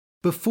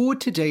Before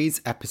today's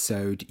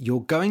episode,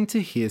 you're going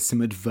to hear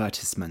some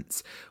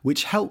advertisements,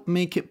 which help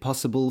make it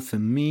possible for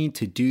me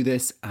to do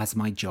this as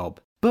my job.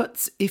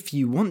 But if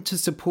you want to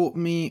support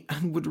me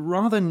and would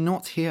rather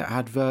not hear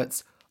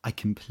adverts, I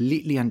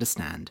completely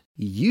understand.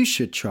 You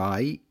should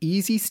try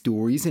Easy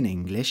Stories in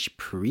English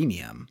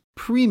Premium.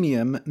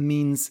 Premium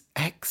means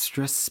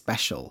extra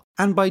special.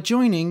 And by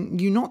joining,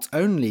 you not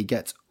only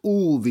get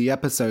all the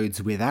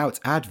episodes without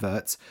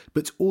adverts,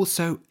 but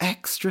also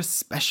extra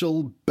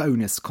special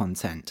bonus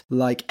content,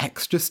 like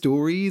extra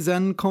stories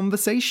and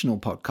conversational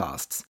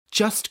podcasts.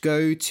 Just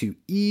go to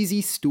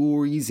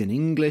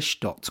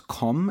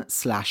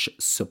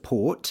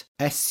easystoriesinenglish.com/support,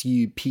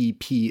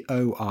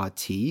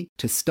 SUPPORT,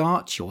 to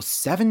start your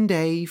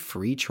 7-day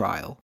free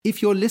trial.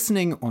 If you're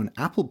listening on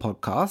Apple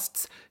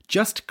Podcasts,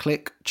 just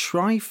click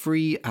Try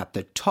Free at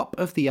the top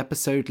of the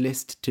episode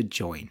list to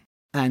join.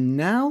 And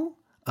now,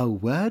 a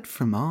word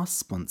from our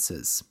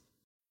sponsors.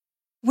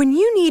 When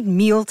you need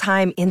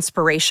mealtime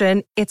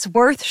inspiration, it's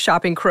worth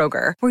shopping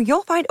Kroger, where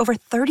you'll find over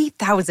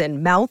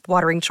 30,000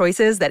 mouth-watering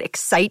choices that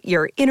excite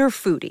your inner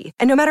foodie.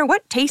 And no matter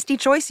what tasty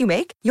choice you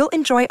make, you'll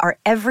enjoy our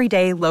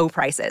everyday low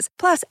prices,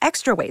 plus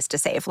extra ways to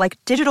save, like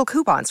digital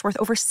coupons worth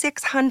over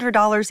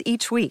 $600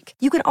 each week.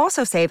 You can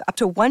also save up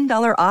to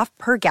 $1 off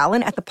per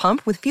gallon at the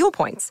pump with fuel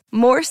points.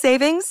 More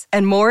savings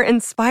and more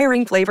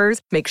inspiring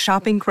flavors make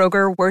shopping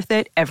Kroger worth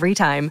it every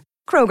time.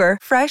 Kroger,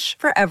 fresh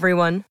for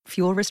everyone.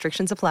 Fuel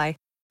restrictions apply.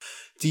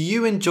 Do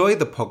you enjoy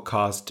the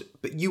podcast,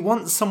 but you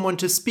want someone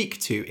to speak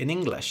to in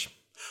English?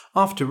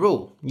 After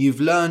all, you've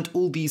learned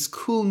all these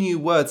cool new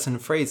words and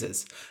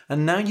phrases,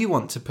 and now you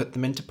want to put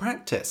them into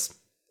practice.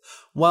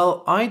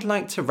 Well, I'd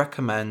like to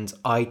recommend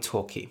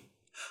italki.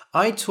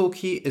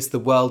 italki is the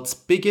world's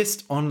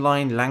biggest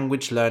online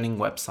language learning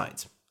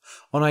website.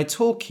 On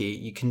italki,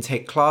 you can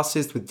take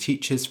classes with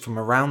teachers from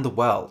around the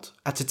world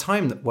at a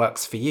time that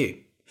works for you.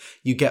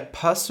 You get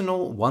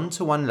personal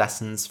one-to-one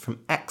lessons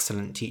from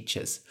excellent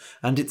teachers,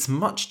 and it's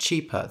much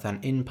cheaper than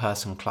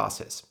in-person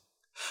classes.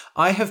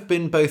 I have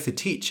been both a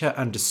teacher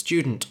and a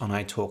student on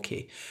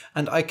italki,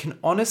 and I can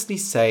honestly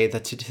say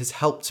that it has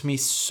helped me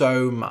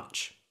so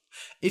much.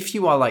 If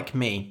you are like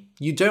me,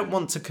 you don't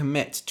want to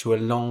commit to a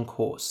long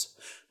course,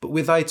 but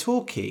with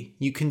italki,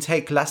 you can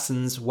take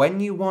lessons when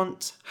you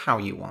want, how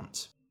you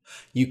want.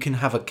 You can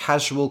have a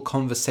casual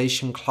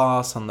conversation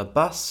class on the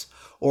bus,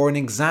 or an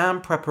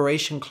exam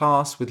preparation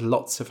class with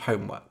lots of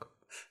homework.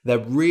 There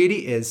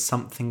really is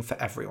something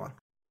for everyone.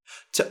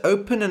 To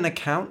open an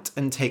account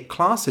and take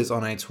classes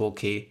on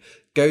italki,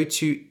 go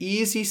to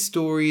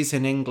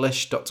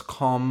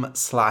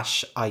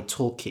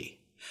easystoriesinenglish.com/italki.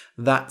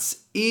 That's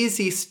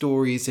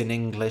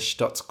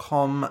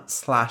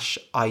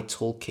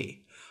easystoriesinenglish.com/italki.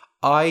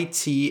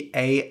 ITALKI.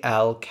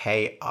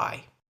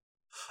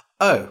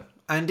 Oh,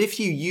 and if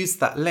you use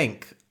that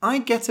link, I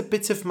get a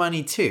bit of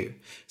money too,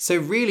 so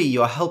really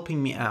you're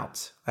helping me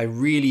out. I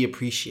really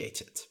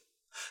appreciate it.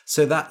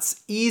 So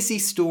that's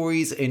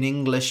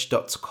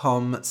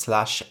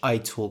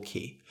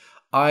easystoriesinenglish.com/italki.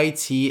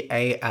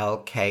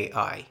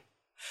 ITALKI.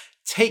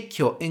 Take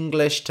your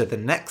English to the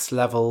next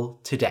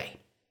level today.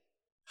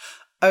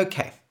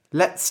 Okay,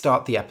 let's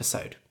start the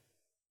episode.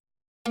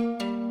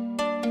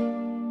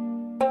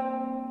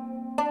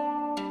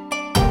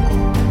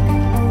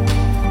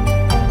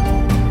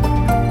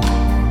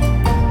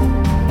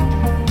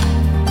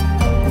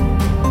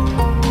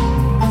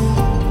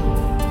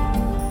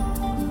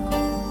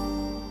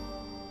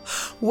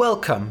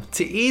 Welcome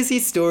to Easy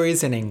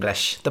Stories in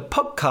English, the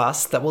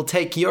podcast that will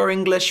take your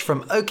English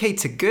from okay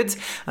to good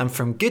and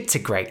from good to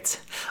great.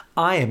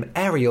 I am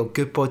Ariel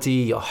Goodbody,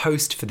 your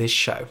host for this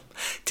show.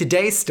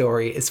 Today's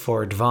story is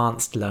for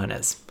advanced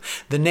learners.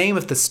 The name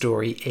of the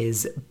story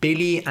is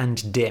Billy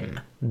and Dim.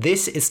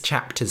 This is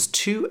chapters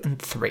 2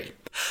 and 3.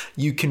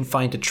 You can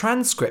find a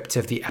transcript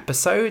of the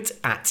episode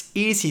at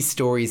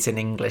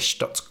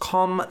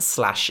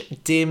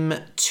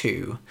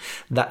easystoriesinenglish.com/dim2.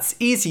 That's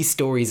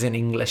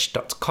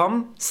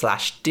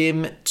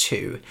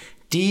easystoriesinenglish.com/dim2.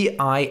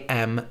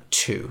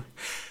 DIM2.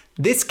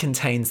 This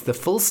contains the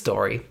full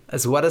story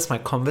as well as my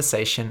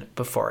conversation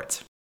before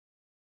it.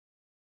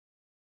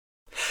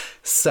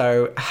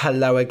 So,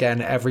 hello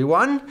again,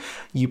 everyone.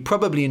 You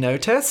probably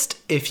noticed,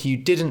 if you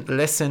didn't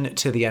listen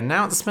to the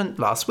announcement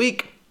last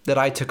week, that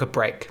I took a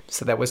break.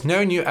 So there was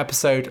no new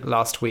episode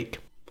last week.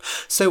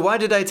 So why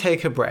did I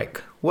take a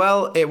break?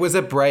 Well, it was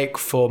a break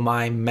for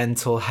my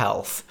mental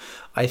health.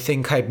 I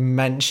think I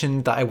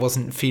mentioned that I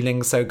wasn't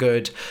feeling so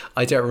good.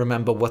 I don't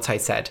remember what I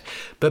said.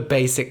 But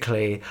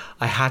basically,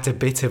 I had a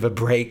bit of a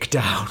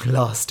breakdown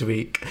last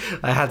week.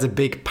 I had a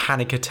big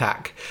panic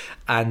attack.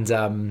 And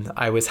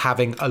I was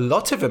having a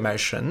lot of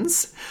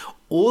emotions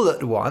all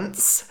at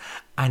once.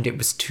 And it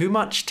was too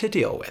much to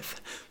deal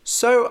with.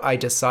 So I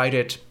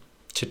decided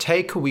to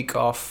take a week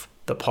off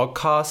the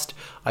podcast.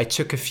 I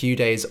took a few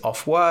days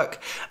off work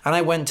and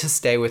I went to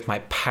stay with my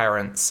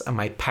parents. And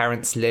my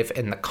parents live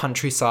in the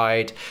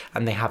countryside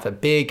and they have a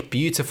big,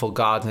 beautiful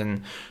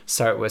garden.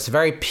 So it was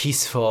very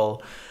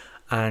peaceful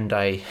and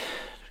I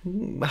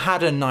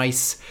had a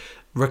nice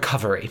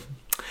recovery.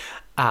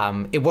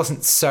 It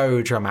wasn't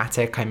so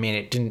dramatic. I mean,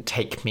 it didn't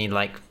take me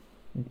like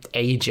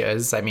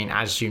ages. I mean,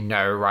 as you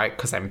know, right?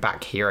 Because I'm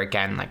back here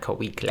again like a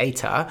week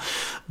later.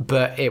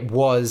 But it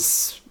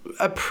was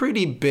a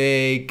pretty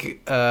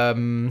big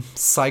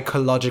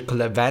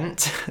psychological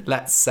event,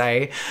 let's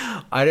say.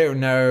 I don't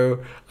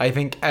know. I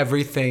think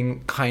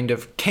everything kind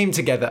of came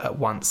together at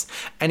once.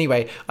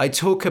 Anyway, I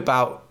talk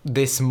about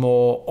this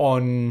more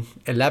on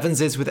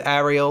 11s with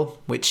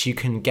Ariel, which you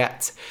can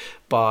get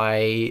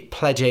by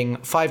pledging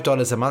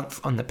 $5 a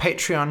month on the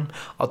Patreon.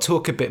 I'll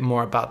talk a bit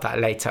more about that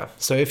later.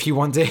 So if you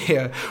want to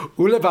hear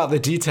all about the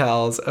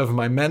details of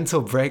my mental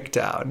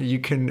breakdown, you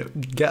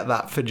can get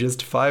that for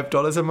just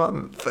 $5 a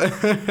month.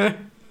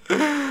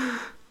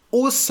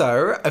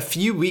 Also, a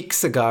few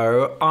weeks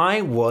ago,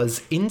 I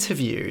was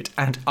interviewed,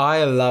 and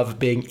I love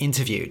being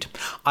interviewed.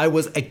 I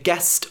was a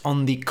guest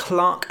on the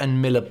Clark and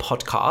Miller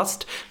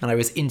podcast, and I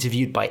was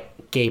interviewed by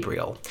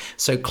Gabriel.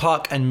 So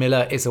Clark and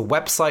Miller is a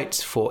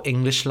website for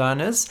English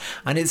learners,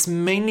 and it's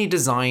mainly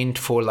designed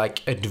for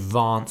like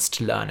advanced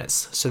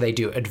learners. So they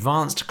do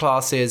advanced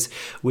classes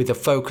with a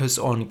focus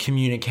on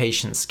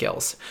communication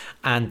skills,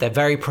 and they're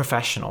very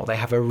professional. They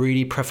have a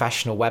really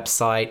professional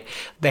website.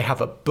 They have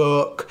a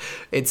book.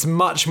 It's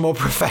much more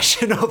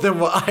professional than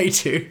what I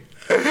do.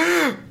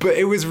 But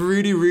it was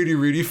really, really,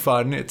 really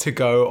fun to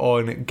go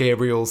on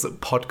Gabriel's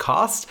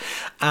podcast,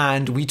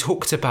 and we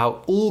talked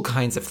about all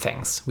kinds of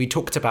things. We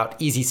talked about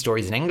Easy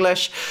Stories in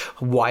English,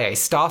 why I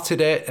started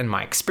it and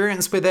my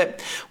experience with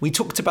it. We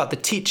talked about the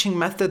teaching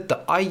method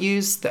that I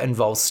use that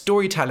involves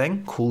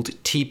storytelling called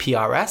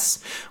TPRS.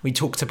 We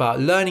talked about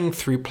learning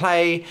through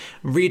play,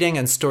 reading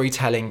and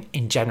storytelling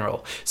in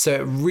general. So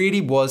it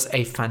really was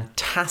a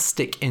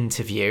fantastic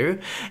interview.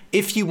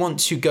 If you want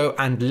to go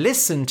and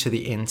listen to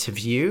the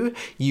interview,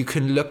 you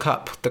can look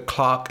up the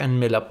Clark and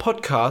Miller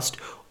podcast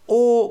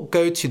or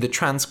go to the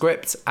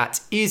transcript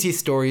at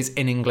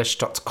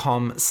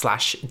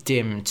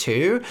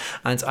easystoriesinenglish.com/dim2,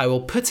 and I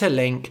will put a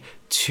link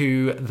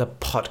to the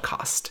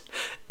podcast.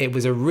 It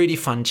was a really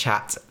fun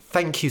chat.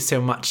 Thank you so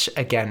much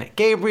again,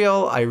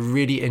 Gabriel. I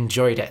really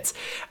enjoyed it.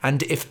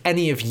 And if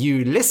any of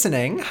you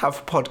listening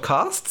have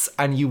podcasts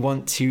and you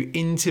want to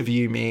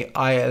interview me,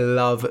 I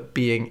love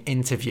being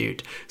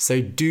interviewed.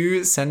 So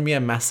do send me a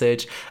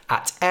message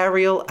at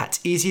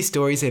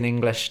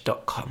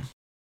ariel@easystoriesinenglish.com.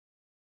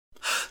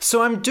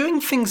 So I'm doing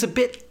things a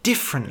bit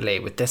differently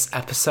with this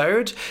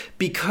episode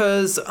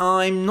because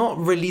I'm not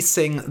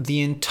releasing the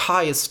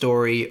entire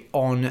story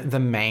on the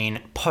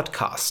main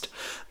podcast.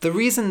 The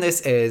reason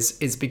this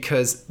is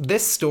because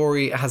this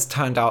story has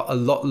turned out a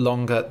lot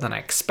longer than I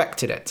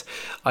expected it.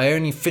 I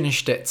only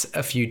finished it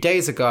a few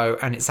days ago,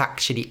 and it's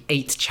actually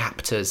 8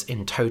 chapters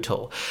in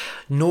total.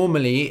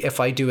 Normally, if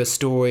I do a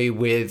story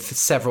with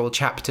several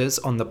chapters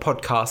on the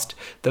podcast,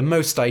 the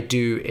most I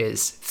do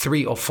is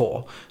 3 or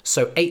 4.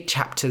 So 8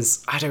 chapters,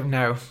 I don't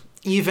know.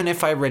 Even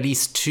if I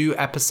release 2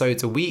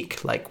 episodes a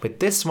week, like with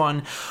this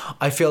one,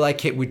 I feel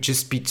like it would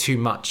just be too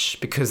much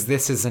because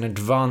this is an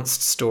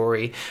advanced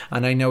story,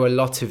 and I know a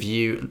lot of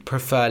you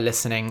prefer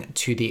listening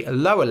to the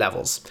lower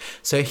levels.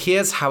 So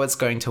here's how it's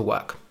going to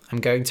work. I'm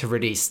going to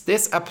release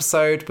this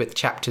episode with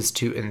chapters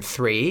 2 and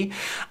 3.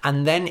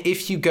 And then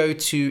if you go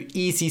to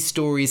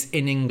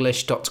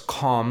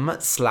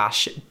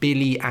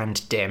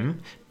easystoriesinenglish.com/BillyandDim,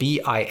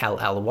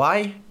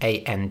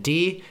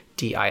 BILLYANDDIM,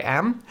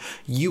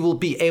 you will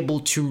be able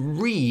to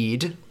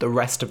read the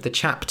rest of the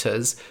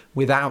chapters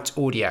without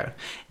audio.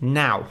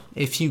 Now,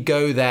 if you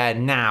go there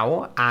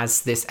now,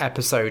 as this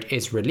episode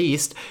is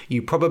released,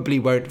 you probably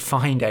won't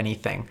find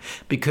anything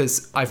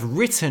because I've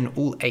written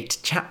all 8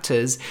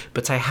 chapters,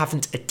 but I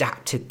haven't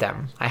adapted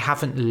them. I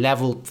haven't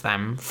leveled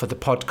them for the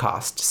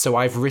podcast. So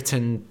I've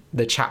written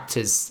the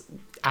chapters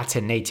at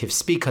a native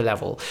speaker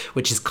level,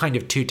 which is kind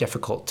of too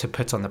difficult to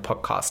put on the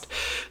podcast.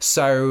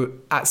 So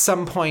at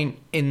some point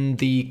in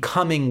the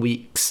coming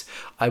weeks,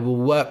 I will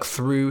work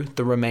through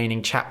the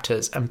remaining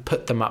chapters and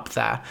put them up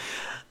there.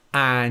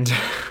 And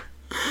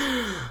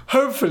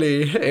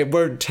hopefully it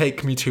won't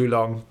take me too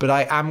long, but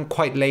I am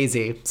quite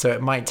lazy, so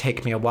it might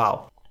take me a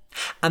while.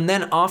 And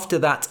then after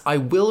that, I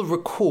will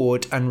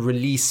record and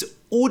release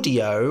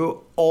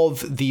audio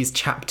of these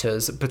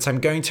chapters, but I'm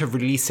going to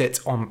release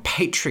it on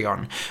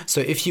Patreon.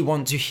 So if you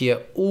want to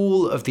hear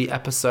all of the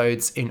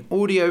episodes in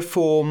audio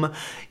form,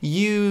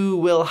 you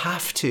will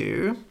have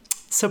to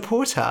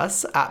support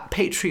us at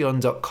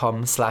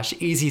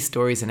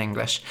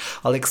patreon.com/easystoriesinenglish.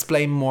 I'll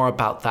explain more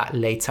about that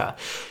later.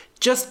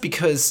 Just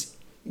because,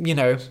 you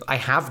know, I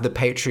have the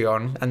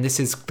Patreon and this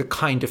is the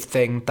kind of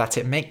thing that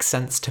it makes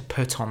sense to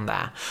put on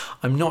there.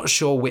 I'm not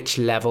sure which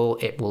level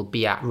it will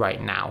be at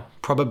right now.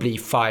 Probably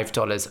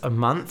 $5 a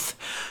month.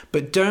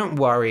 But don't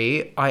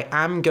worry, I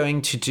am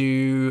going to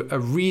do a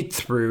read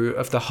through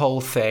of the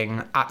whole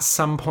thing at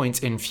some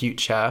point in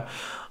future.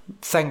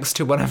 Thanks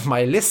to one of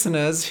my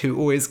listeners who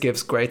always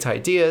gives great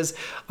ideas,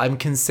 I'm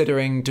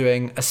considering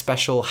doing a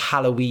special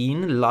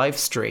Halloween live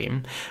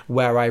stream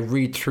where I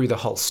read through the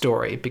whole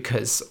story,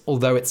 because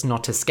although it's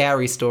not a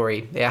scary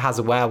story, it has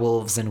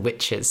werewolves and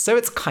witches, so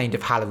it's kind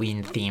of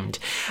Halloween themed.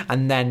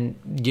 And then,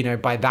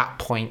 by that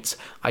point,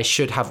 I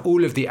should have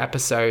all of the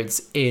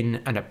episodes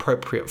in an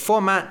appropriate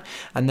format,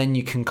 and then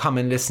you can come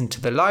and listen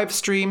to the live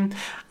stream.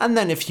 And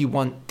then if you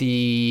want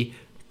the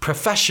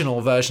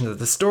professional version of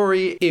the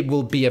story, it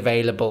will be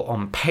available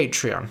on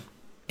Patreon,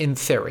 in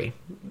theory.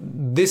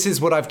 This is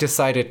what I've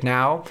decided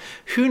now.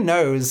 Who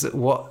knows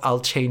what I'll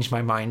change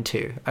my mind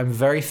to? I'm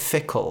very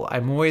fickle.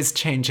 I'm always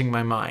changing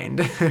my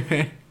mind.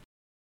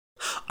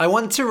 I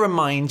want to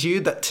remind you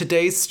that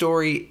today's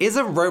story is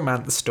a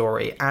romance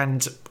story,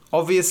 and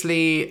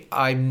obviously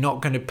I'm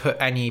not going to put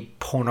any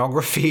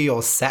pornography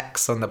or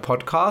sex on the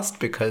podcast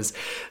because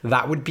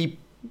that would be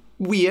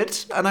weird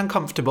and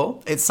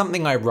uncomfortable. It's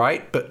something I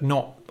write, but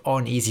not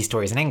on Easy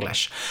Stories in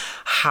English.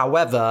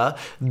 However,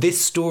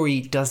 this story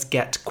does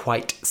get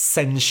quite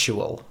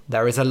sensual.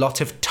 There is a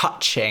lot of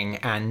touching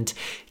and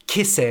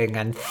kissing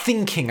and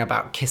thinking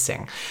about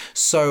kissing.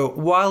 So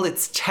while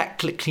it's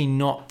technically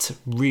not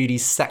really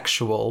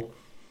sexual,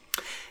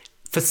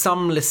 for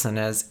some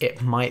listeners,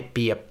 it might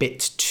be a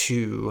bit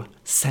too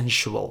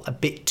sensual, a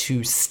bit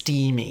too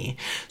steamy.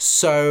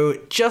 So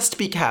just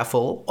be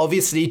careful.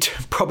 Obviously,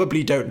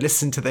 probably don't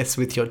listen to this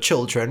with your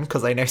children,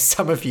 because I know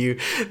some of you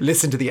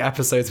listen to the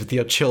episodes with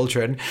your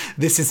children.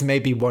 This is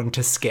maybe one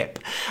to skip.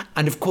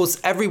 And of course,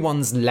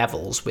 everyone's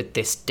levels with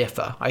this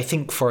differ. I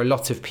think for a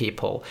lot of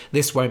people,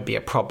 this won't be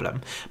a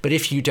problem. But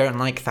if you don't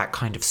like that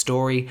kind of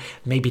story,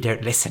 maybe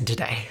don't listen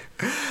today.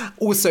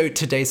 Also,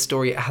 today's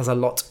story has a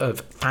lot of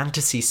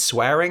fantasy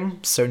swearing,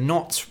 so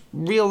not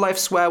real life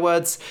swear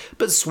words,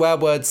 but swear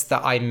words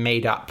that I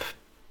made up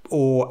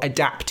or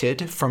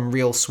adapted from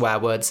real swear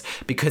words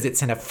because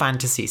it's in a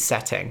fantasy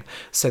setting.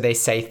 So they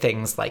say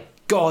things like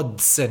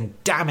gods and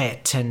damn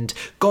it and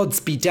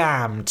gods be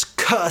damned,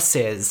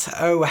 curses,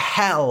 oh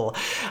hell,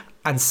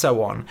 and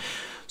so on.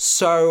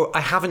 So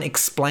I haven't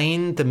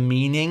explained the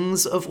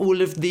meanings of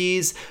all of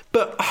these,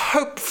 but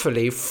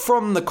hopefully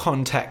from the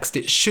context,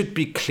 it should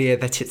be clear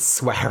that it's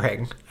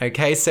swearing.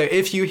 Okay, so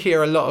if you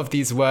hear a lot of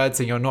these words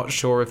and you're not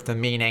sure of the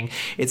meaning,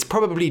 it's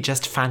probably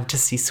just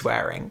fantasy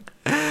swearing.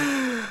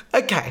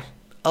 Okay,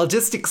 I'll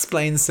just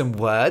explain some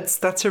words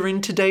that are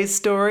in today's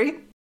story.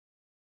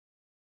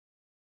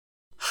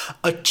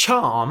 A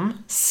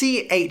charm,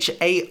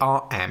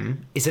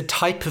 C-H-A-R-M, is a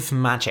type of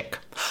magic.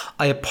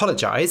 I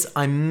apologise,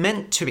 I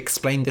meant to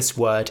explain this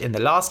word in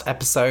the last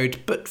episode,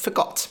 but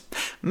forgot.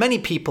 Many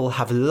people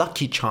have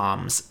lucky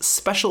charms,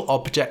 special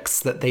objects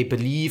that they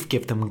believe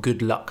give them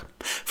good luck.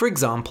 For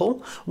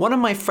example, one of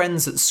my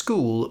friends at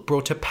school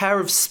brought a pair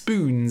of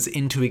spoons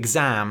into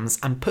exams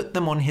and put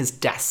them on his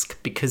desk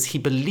because he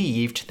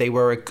believed they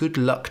were a good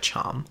luck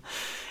charm.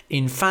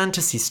 In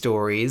fantasy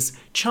stories,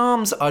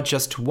 charms are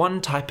just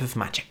one type of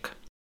magic.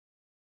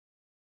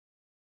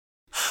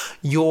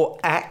 Your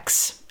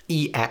ex,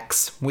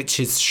 EX,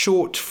 which is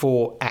short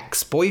for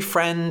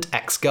ex-boyfriend,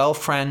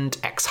 ex-girlfriend,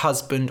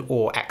 ex-husband,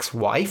 or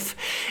ex-wife,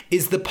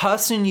 is the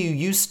person you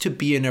used to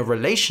be in a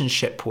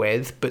relationship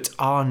with but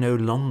are no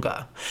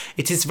longer.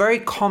 It is very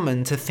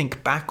common to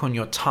think back on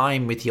your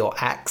time with your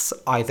ex,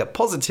 either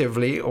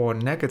positively or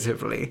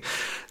negatively.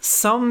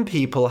 Some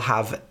people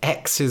have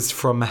exes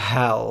from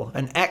hell,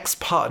 an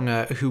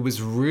ex-partner who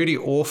was really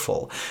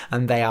awful,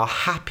 and they are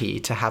happy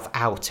to have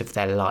out of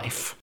their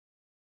life.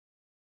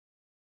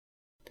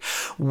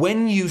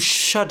 When you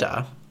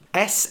shudder,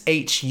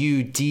 S-H-U-D-D-E-R,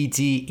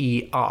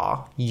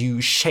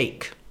 you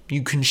shake.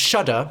 You can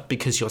shudder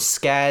because you're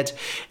scared,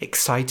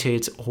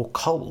 excited, or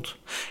cold.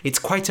 It's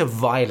quite a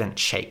violent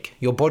shake.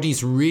 Your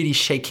body's really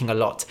shaking a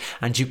lot,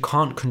 and you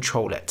can't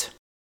control it.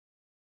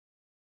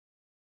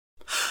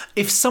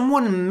 If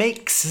someone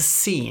makes a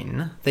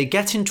scene, they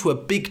get into a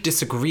big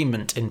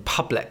disagreement in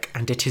public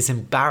and it is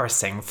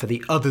embarrassing for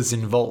the others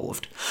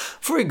involved.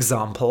 For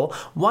example,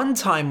 one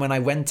time when I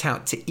went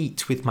out to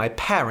eat with my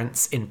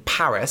parents in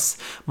Paris,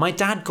 my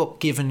dad got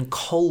given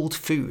cold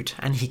food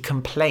and he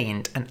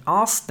complained and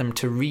asked them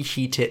to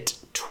reheat it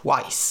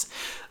twice.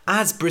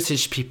 As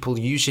British people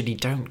usually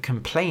don't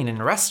complain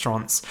in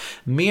restaurants,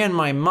 me and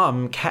my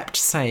mum kept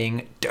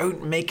saying,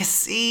 "Don't make a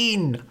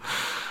scene."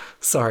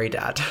 Sorry,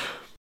 Dad.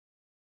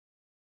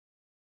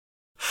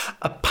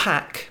 A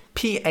pack,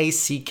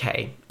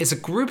 P-A-C-K, is a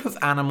group of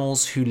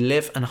animals who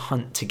live and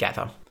hunt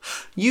together.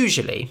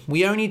 Usually,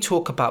 we only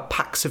talk about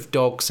packs of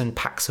dogs and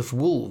packs of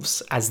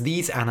wolves, as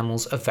these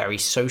animals are very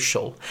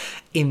social.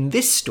 In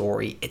this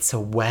story, it's a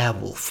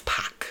werewolf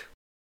pack.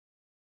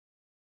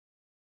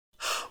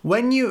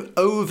 When you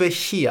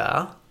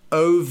overhear,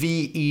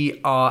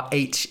 O-V-E-R-H-E-A-R,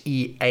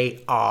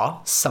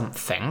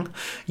 something,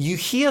 you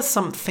hear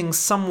something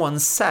someone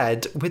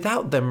said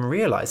without them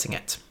realising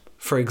it.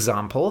 For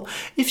example,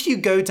 if you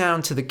go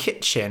down to the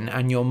kitchen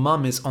and your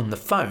mum is on the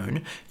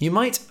phone, you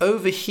might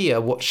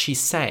overhear what she's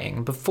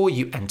saying before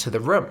you enter the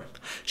room.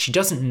 She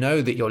doesn't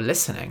know that you're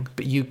listening,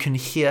 but you can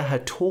hear her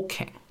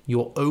talking.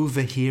 You're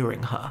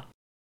overhearing her.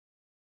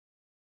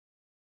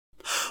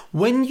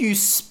 When you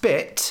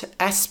spit,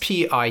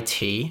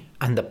 S-P-I-T,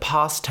 and the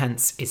past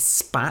tense is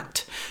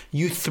spat,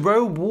 you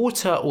throw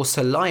water or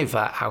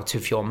saliva out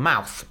of your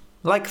mouth,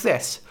 like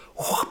this.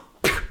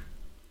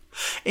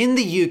 In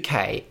the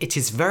UK, it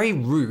is very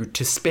rude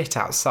to spit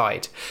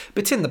outside,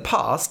 but in the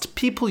past,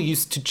 people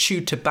used to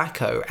chew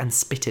tobacco and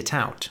spit it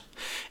out.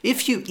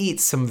 If you eat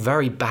some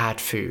very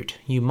bad food,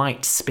 you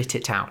might spit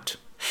it out.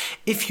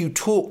 If you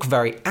talk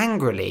very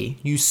angrily,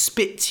 you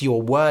spit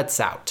your words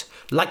out,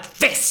 like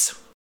this.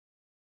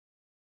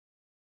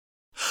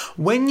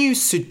 When you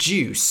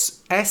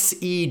seduce,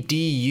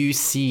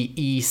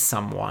 S-E-D-U-C-E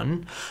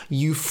someone,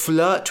 you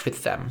flirt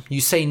with them,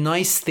 you say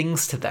nice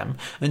things to them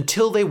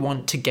until they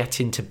want to get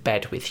into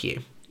bed with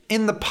you.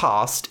 In the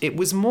past, it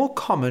was more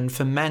common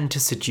for men to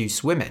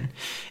seduce women.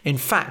 In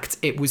fact,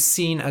 it was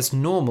seen as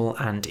normal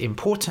and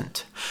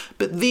important.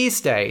 But these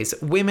days,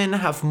 women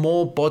have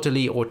more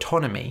bodily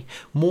autonomy,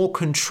 more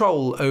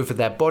control over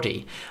their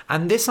body,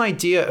 and this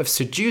idea of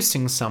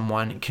seducing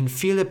someone can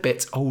feel a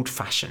bit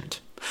old-fashioned.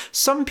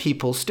 Some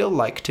people still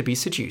like to be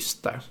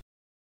seduced, though.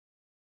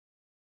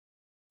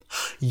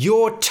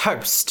 You're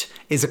toast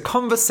is a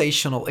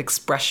conversational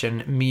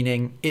expression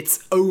meaning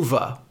it's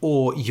over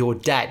or you're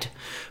dead.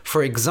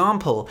 For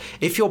example,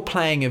 if you're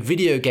playing a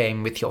video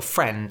game with your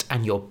friend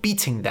and you're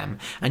beating them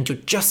and you're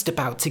just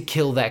about to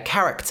kill their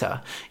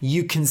character,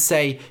 you can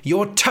say,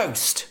 "You're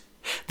toast."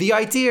 The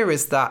idea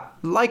is that,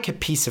 like a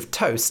piece of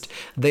toast,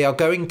 they are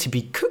going to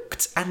be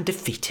cooked and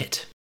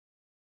defeated.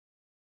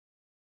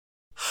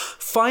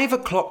 5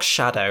 o'clock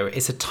shadow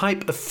is a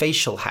type of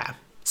facial hair.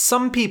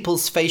 Some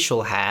people's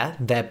facial hair,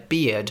 their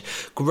beard,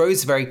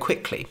 grows very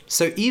quickly,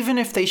 so even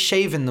if they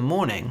shave in the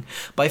morning,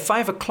 by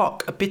 5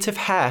 o'clock a bit of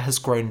hair has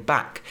grown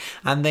back,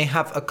 and they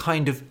have a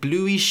kind of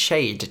bluey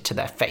shade to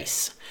their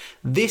face.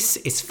 This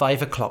is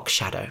 5 o'clock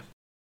shadow.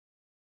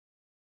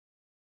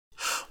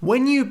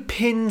 When you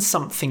pin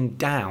something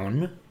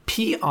down,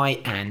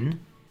 P-I-N-D-O-W-N,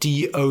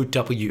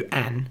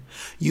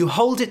 you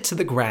hold it to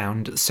the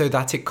ground so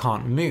that it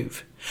can't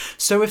move.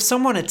 So if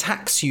someone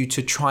attacks you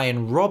to try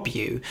and rob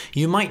you,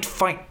 you might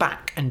fight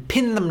back and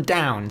pin them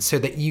down so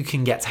that you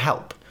can get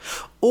help.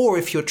 Or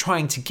if you're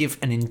trying to give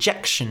an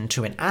injection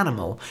to an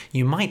animal,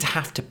 you might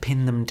have to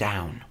pin them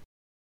down.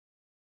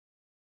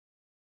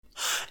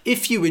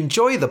 If you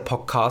enjoy the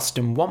podcast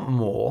and want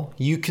more,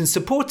 you can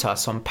support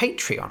us on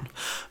Patreon.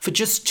 For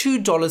just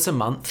 $2 a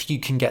month, you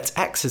can get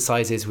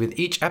exercises with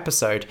each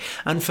episode,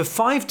 and for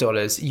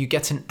 $5, you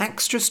get an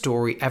extra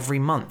story every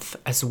month,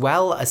 as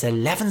well as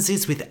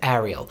 11s with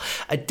Ariel,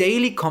 a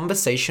daily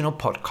conversational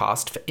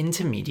podcast for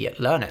intermediate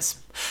learners.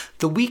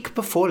 The week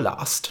before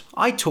last,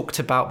 I talked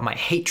about my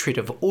hatred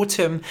of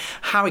autumn,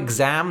 how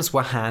exams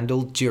were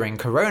handled during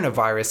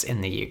coronavirus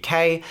in the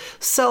UK,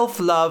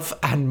 self-love,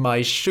 and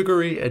my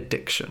sugary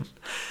addiction.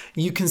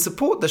 You can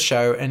support the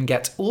show and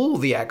get all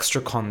the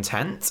extra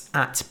content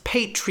at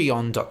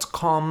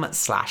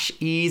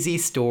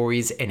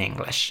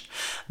patreon.com/easystoriesinenglish.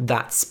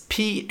 That's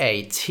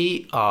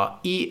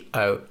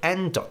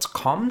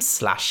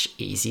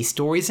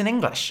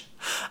patreon.com/easystoriesinenglish.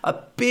 A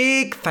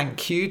big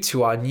thank you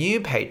to our new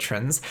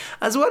patrons,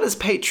 as well as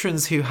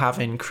patrons who have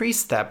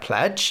increased their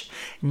pledge: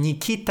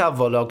 Nikita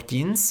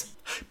Vologdins,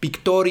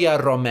 Victoria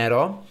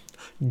Romero,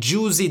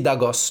 Giusy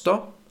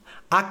D'Agosto,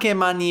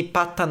 Akemani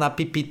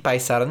Patanapipit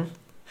Paisarn,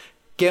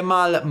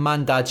 Kemal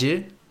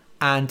Mandajil,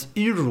 and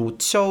Iru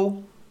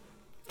Cho.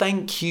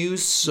 Thank you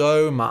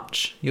so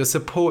much. Your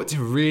support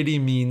really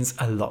means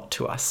a lot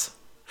to us.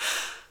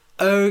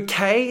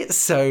 Okay,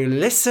 so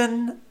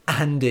listen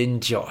and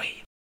enjoy.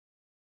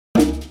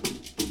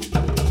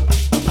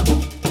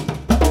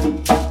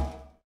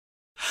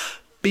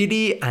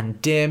 Billy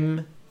and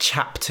Dim,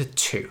 Chapter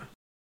 2.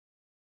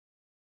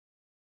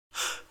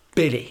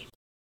 Billy.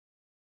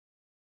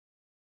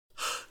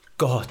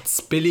 Gods,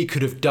 Billy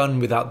could have done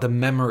without the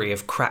memory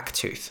of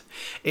Cracktooth.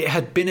 It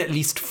had been at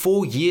least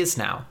 4 years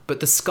now,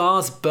 but the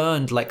scars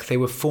burned like they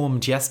were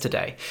formed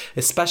yesterday,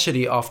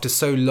 especially after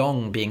so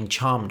long being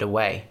charmed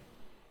away.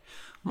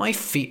 My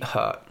feet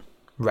hurt,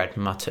 Red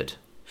muttered.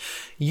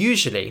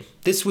 Usually,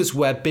 this was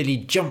where Billy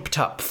jumped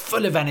up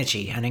full of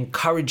energy and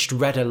encouraged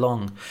Red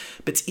along,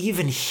 but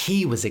even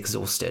he was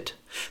exhausted.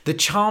 The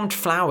charmed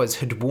flowers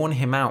had worn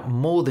him out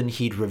more than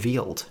he'd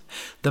revealed.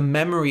 The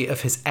memory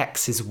of his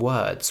ex's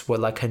words were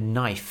like a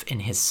knife in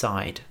his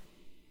side.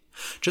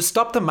 Just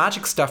stop the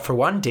magic stuff for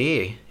one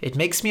day. It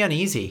makes me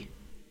uneasy.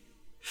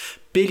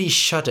 Billy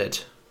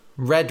shuddered.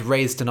 Red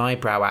raised an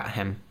eyebrow at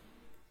him.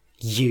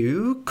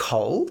 You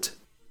cold?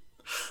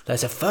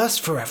 There's a first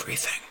for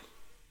everything.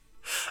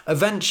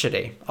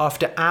 Eventually,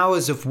 after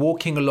hours of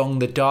walking along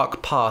the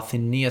dark path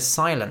in near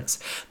silence,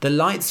 the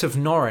lights of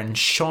Norren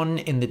shone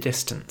in the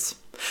distance.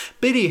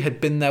 Billy had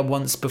been there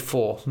once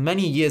before,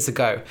 many years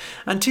ago,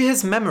 and to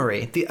his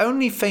memory, the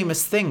only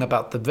famous thing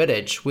about the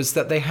village was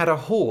that they had a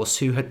horse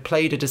who had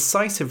played a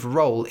decisive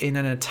role in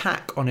an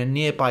attack on a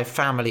nearby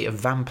family of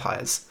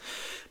vampires.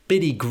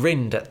 Billy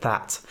grinned at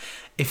that.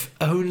 If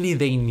only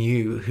they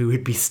knew who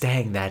would be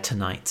staying there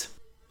tonight.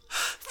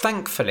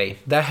 Thankfully,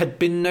 there had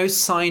been no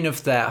sign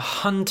of their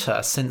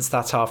hunter since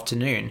that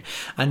afternoon,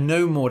 and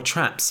no more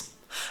traps.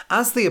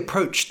 As they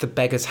approached the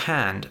beggar's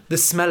hand, the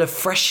smell of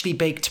freshly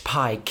baked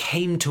pie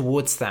came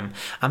towards them,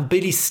 and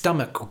Billy's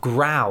stomach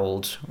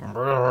growled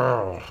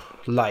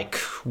like,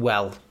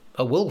 well,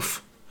 a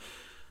wolf.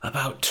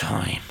 "About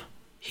time,"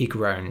 he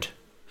groaned.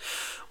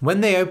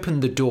 When they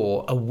opened the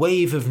door, a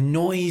wave of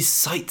noise,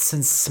 sights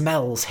and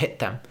smells hit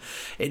them.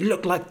 It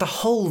looked like the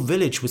whole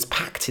village was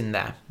packed in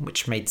there,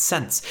 which made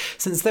sense,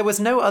 since there was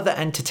no other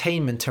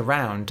entertainment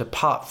around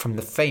apart from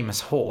the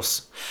famous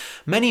horse.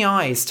 Many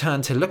eyes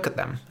turned to look at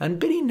them, and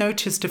Billy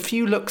noticed a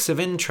few looks of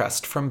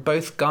interest from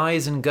both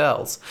guys and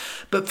girls,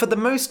 but for the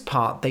most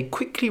part they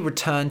quickly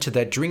returned to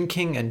their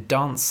drinking and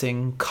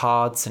dancing,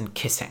 cards and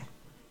kissing.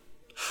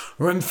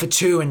 "Room for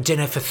 2 and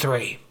dinner for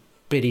 3,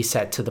 Billy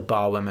said to the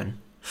barwoman.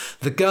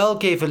 The girl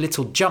gave a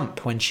little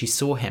jump when she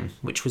saw him,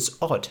 which was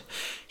odd.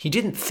 He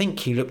didn't think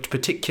he looked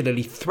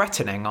particularly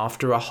threatening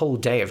after a whole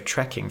day of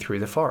trekking through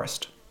the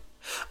forest.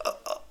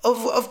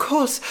 Of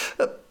course,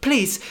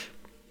 please."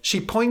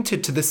 She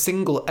pointed to the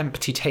single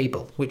empty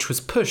table, which was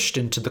pushed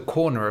into the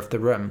corner of the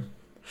room.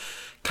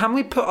 "Can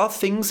we put our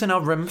things in our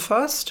room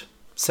first?"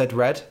 said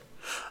Red.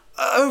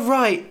 "Oh,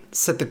 right,"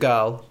 said the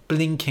girl,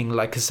 blinking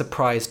like a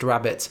surprised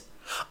rabbit.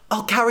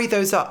 "I'll carry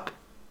those up."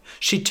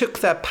 She took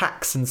their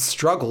packs and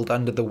struggled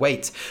under the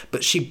weight,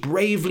 but she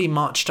bravely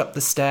marched up the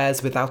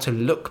stairs without a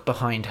look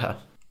behind her.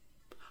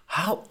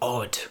 "How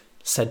odd,"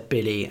 said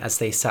Billy as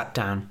they sat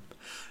down.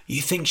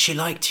 "You think she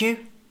liked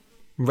you?"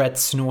 Red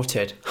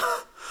snorted.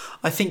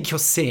 "I think you're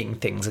seeing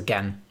things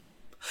again."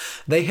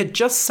 They had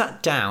just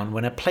sat down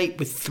when a plate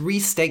with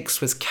 3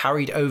 steaks was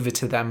carried over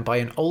to them by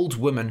an old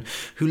woman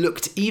who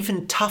looked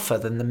even tougher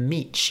than the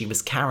meat she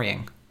was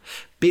carrying.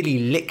 Billy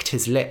licked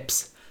his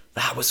lips.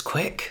 "That was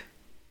quick."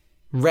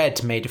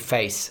 Red made a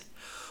face.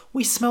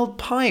 "We smelled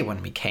pie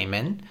when we came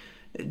in.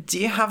 Do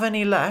you have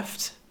any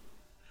left?"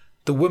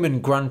 The woman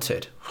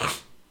grunted.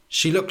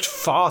 She looked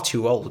far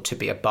too old to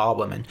be a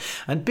barwoman,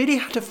 and Billy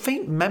had a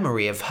faint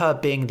memory of her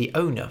being the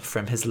owner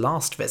from his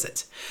last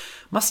visit.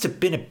 Must have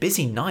been a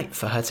busy night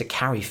for her to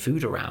carry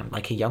food around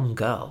like a young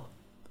girl.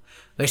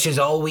 "This is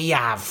all we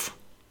have."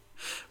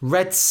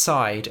 Red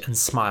sighed and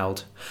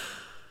smiled.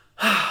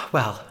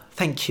 "Well,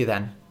 thank you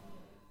then."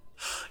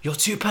 "You're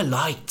too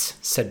polite,"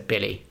 said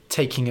Billy,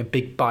 taking a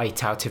big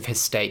bite out of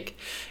his steak.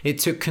 It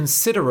took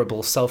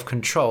considerable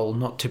self-control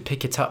not to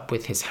pick it up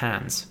with his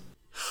hands.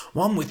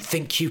 "One would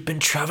think you've been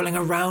travelling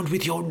around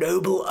with your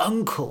noble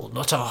uncle,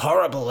 not a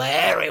horrible,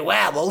 hairy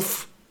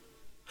werewolf."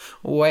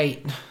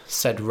 "Wait,"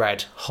 said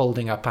Red,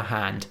 holding up a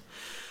hand.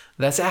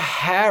 "There's a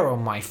hair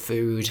on my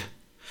food."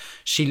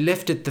 She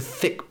lifted the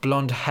thick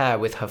blonde hair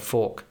with her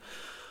fork.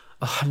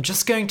 "I'm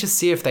just going to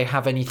see if they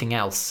have anything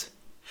else."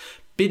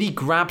 Billy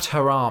grabbed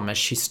her arm as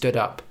she stood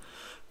up.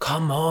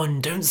 "Come on,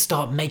 don't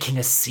start making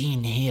a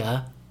scene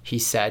here," he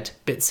said,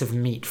 bits of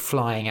meat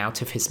flying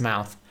out of his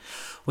mouth.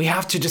 "We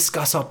have to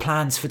discuss our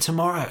plans for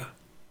tomorrow."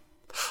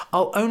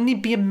 "I'll only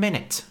be a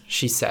minute,"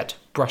 she said,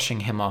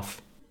 brushing him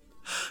off.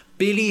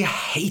 Billy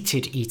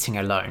hated eating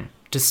alone.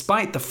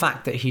 Despite the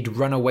fact that he'd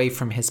run away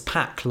from his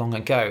pack long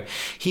ago,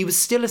 he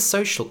was still a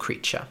social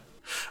creature.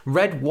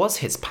 Red was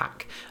his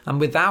pack, and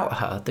without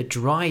her, the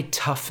dry,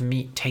 tough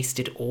meat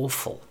tasted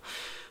awful.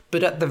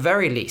 But at the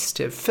very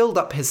least, it filled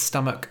up his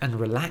stomach and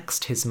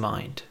relaxed his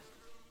mind.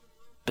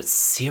 But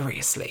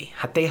seriously,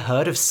 had they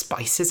heard of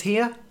spices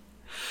here?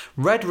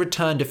 Red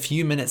returned a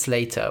few minutes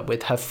later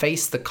with her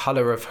face the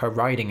colour of her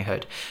riding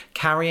hood,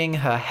 carrying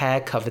her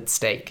hair-covered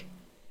steak.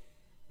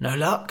 "No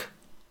luck?"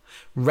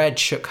 Red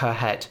shook her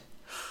head.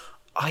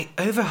 "I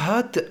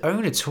overheard the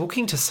owner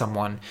talking to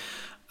someone.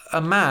 A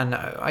man,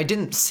 I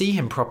didn't see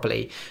him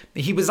properly.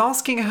 He was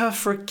asking her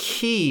for a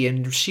key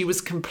and she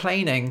was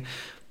complaining.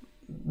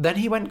 Then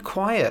he went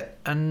quiet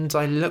and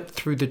I looked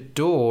through the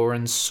door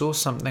and saw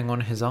something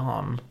on his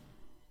arm."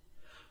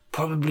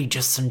 "Probably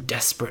just some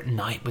desperate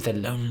night with a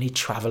lonely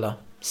traveller,"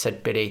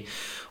 said Billy,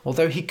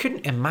 although he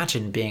couldn't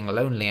imagine being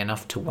lonely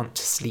enough to want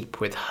to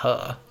sleep with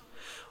her.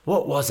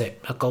 "What was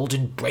it, a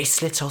golden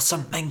bracelet or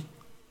something?"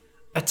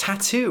 "A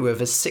tattoo of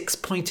a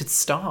 6-pointed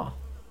star."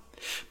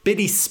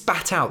 Billy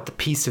spat out the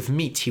piece of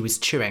meat he was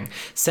chewing,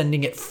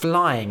 sending it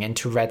flying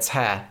into Red's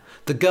hair.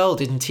 The girl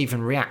didn't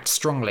even react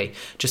strongly,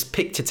 just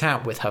picked it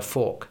out with her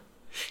fork.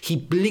 He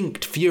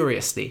blinked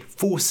furiously,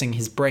 forcing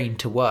his brain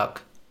to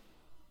work.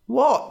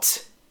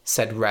 "What?"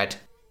 said Red.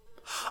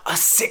 "A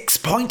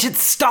 6-pointed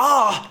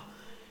star!"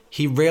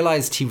 He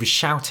realised he was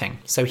shouting,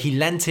 so he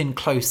leant in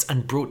close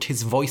and brought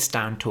his voice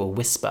down to a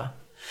whisper.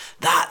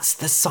 "That's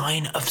the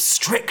sign of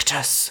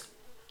Strictus."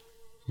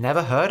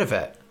 "Never heard of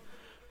it."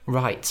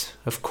 "Right,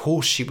 of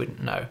course she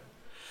wouldn't know."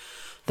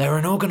 "They're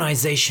an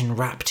organisation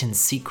wrapped in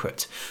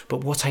secret,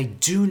 but what I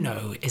do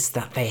know is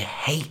that they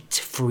hate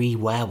free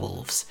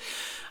werewolves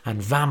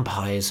and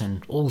vampires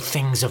and all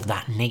things of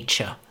that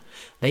nature.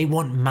 They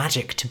want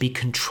magic to be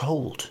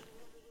controlled."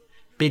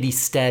 Billy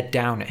stared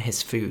down at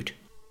his food.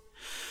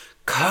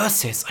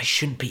 "Curses, I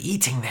shouldn't be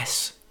eating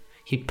this."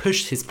 He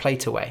pushed his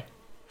plate away.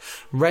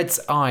 Red's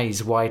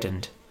eyes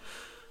widened.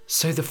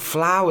 So the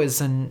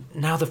flowers and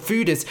now the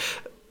food is...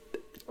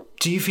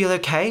 Do you feel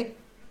okay?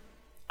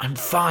 I'm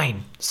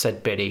fine,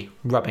 said Billy,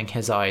 rubbing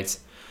his eyes.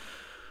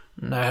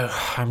 No,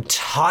 I'm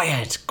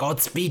tired,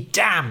 gods be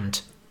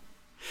damned.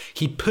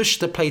 He pushed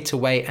the plate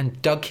away and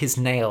dug his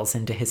nails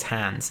into his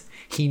hands.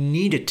 He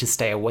needed to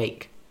stay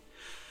awake.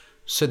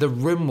 So the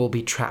room will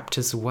be trapped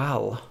as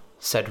well,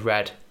 said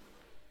Red.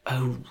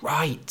 Oh,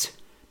 right.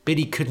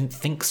 Billy couldn't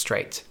think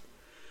straight.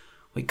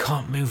 We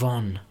can't move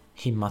on,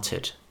 he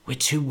muttered. We're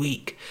too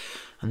weak,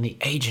 and the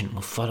agent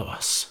will follow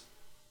us.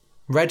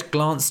 Red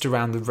glanced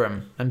around the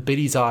room, and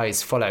Billy's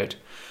eyes followed,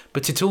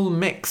 but it all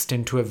mixed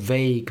into a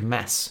vague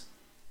mess.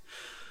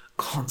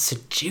 Can't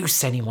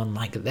seduce anyone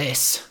like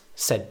this,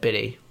 said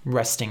Billy,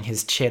 resting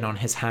his chin on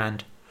his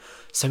hand.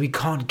 So we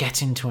can't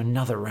get into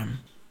another room.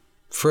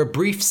 For a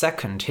brief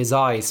second, his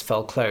eyes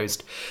fell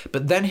closed,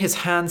 but then his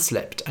hand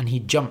slipped and he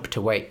jumped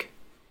awake.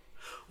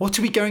 What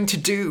are we going to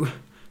do?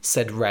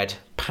 Said Red,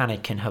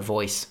 panic in her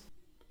voice.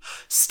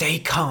 Stay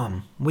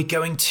calm. We're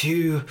going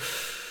to...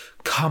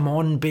 Come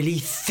on, Billy,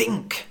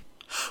 think.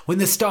 When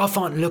the staff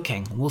aren't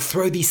looking, we'll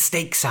throw these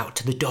stakes out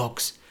to the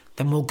dogs.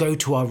 Then we'll go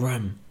to our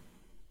room.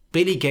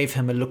 Billy gave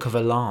him a look of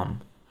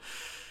alarm.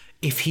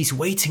 If he's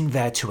waiting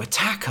there to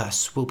attack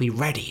us, we'll be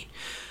ready.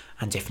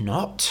 And if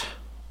not,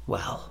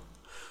 well,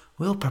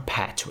 we'll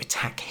prepare to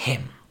attack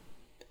him.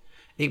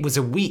 It was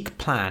a weak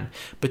plan,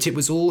 but it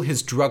was all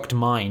his drugged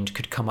mind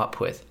could come up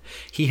with.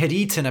 He had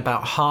eaten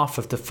about half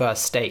of the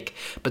first steak,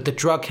 but the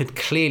drug had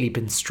clearly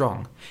been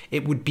strong.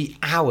 It would be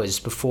hours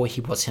before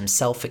he was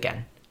himself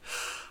again.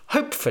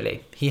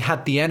 Hopefully, he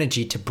had the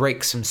energy to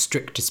break some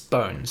Strictus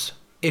bones.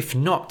 If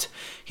not,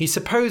 he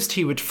supposed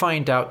he would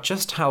find out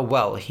just how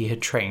well he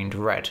had trained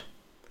Red.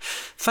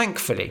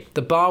 Thankfully,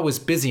 the bar was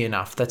busy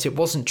enough that it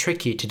wasn't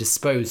tricky to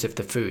dispose of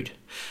the food.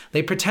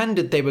 They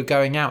pretended they were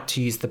going out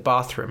to use the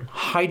bathroom,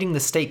 hiding the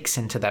steaks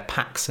into their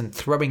packs and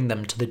throwing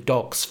them to the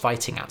dogs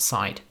fighting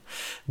outside.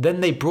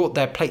 Then they brought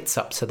their plates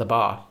up to the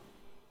bar.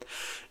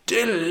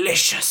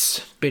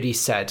 Delicious, Billy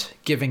said,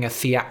 giving a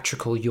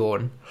theatrical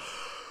yawn.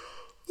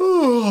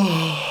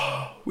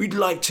 Oh, we'd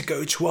like to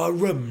go to our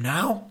room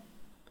now.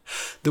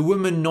 The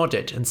woman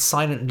nodded and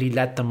silently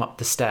led them up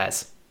the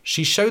stairs.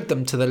 She showed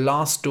them to the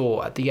last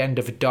door at the end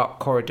of a dark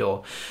corridor,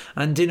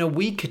 and in a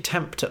weak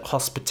attempt at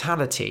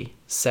hospitality,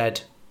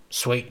 said,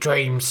 Sweet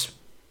dreams.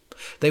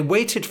 They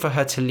waited for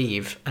her to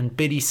leave, and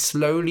Billy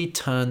slowly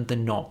turned the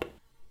knob.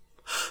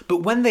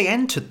 But when they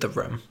entered the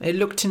room, it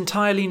looked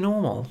entirely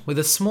normal, with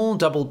a small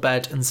double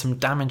bed and some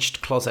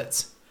damaged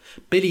closets.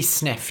 Billy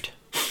sniffed,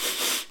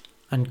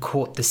 and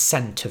caught the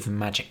scent of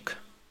magic.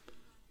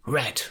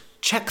 Red,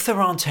 check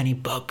there aren't any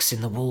bugs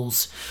in the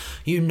walls.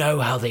 You know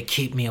how they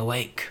keep me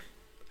awake.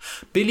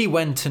 Billy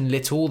went and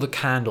lit all the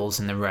candles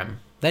in the room.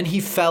 Then he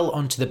fell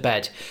onto the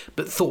bed,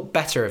 but thought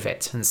better of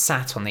it and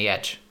sat on the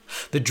edge.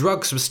 The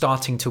drugs were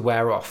starting to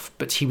wear off,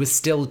 but he was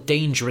still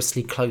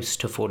dangerously close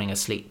to falling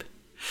asleep.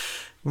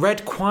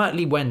 Red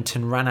quietly went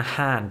and ran a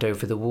hand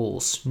over the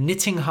walls,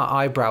 knitting her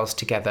eyebrows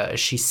together as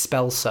she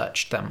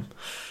spell-searched them.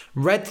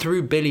 Red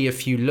threw Billy a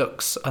few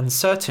looks,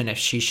 uncertain if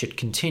she should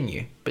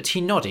continue, but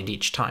he nodded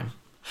each time.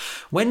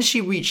 When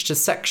she reached a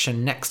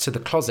section next to the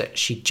closet,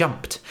 she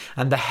jumped,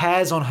 and the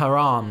hairs on her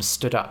arms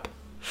stood up.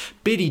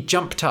 Billy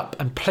jumped up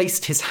and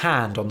placed his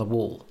hand on the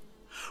wall.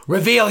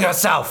 Reveal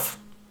yourself,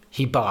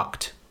 he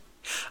barked.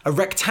 A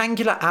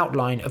rectangular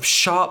outline of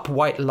sharp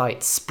white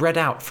light spread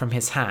out from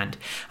his hand,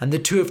 and the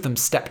two of them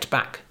stepped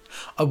back.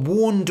 A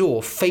worn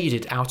door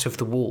faded out of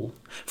the wall.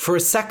 For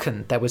a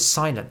second there was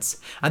silence,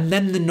 and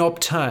then the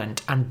knob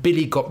turned and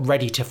Billy got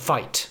ready to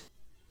fight.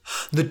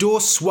 The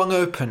door swung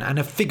open and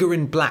a figure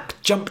in black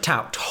jumped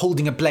out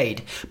holding a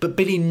blade, but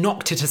Billy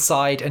knocked it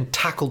aside and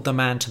tackled the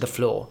man to the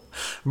floor.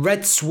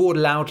 Red swore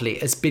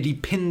loudly as Billy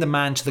pinned the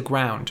man to the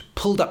ground,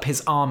 pulled up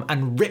his arm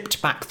and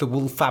ripped back the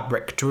wool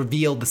fabric to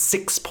reveal the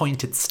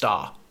six-pointed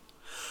star.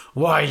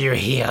 Why are you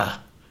here?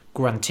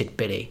 Grunted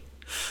Billy.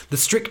 The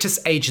Strictus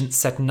agent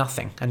said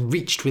nothing and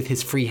reached with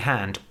his free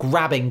hand,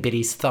 grabbing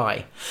Billy's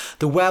thigh.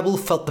 The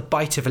werewolf felt the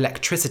bite of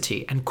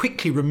electricity and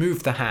quickly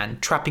removed the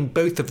hand, trapping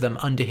both of them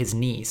under his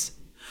knees.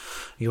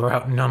 You're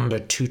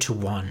outnumbered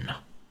 2-1,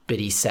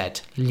 Billy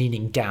said,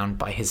 leaning down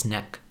by his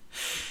neck.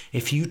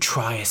 If you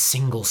try a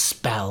single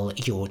spell,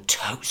 you're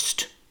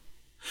toast.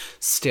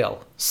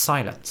 Still,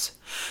 silence.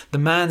 The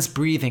man's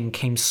breathing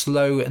came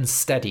slow and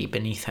steady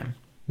beneath him.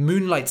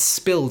 Moonlight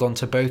spilled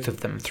onto both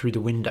of them through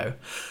the window.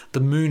 The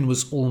moon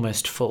was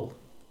almost full.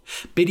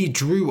 Billy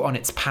drew on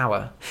its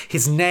power.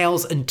 His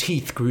nails and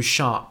teeth grew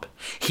sharp.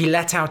 He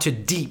let out a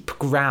deep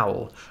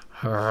growl.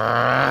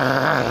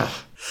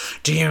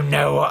 Do you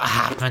know what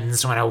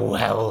happens when a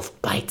werewolf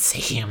bites a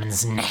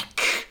human's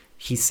neck?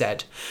 He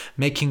said,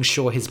 making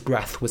sure his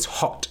breath was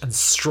hot and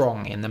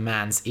strong in the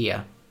man's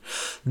ear.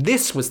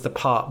 This was the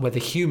part where the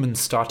humans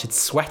started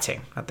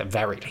sweating, at the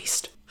very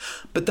least.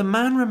 But the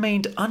man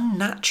remained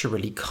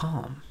unnaturally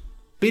calm.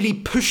 Billy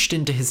pushed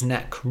into his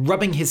neck,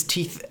 rubbing his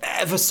teeth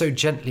ever so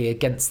gently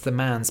against the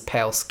man's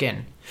pale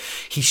skin.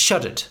 He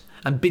shuddered,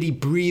 and Billy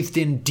breathed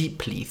in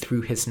deeply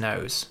through his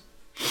nose.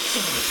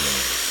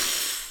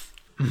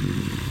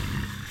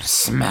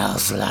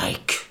 Smells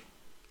like...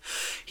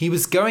 He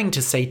was going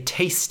to say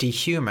tasty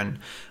human,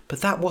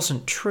 but that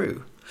wasn't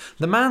true.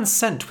 The man's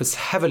scent was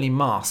heavily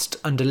masked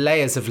under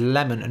layers of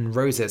lemon and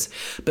roses,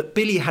 but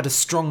Billy had a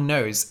strong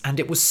nose, and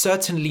it was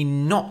certainly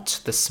not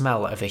the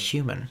smell of a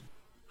human.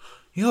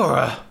 You're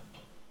a...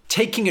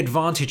 Taking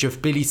advantage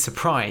of Billy's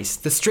surprise,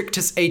 the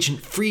Strictus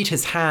agent freed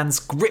his hands,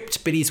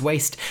 gripped Billy's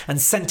waist,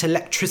 and sent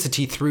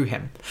electricity through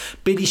him.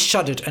 Billy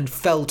shuddered and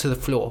fell to the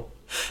floor.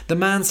 The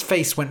man's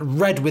face went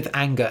red with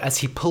anger as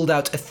he pulled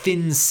out a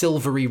thin,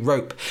 silvery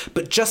rope,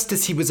 but just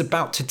as he was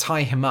about to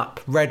tie him up,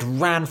 Red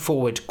ran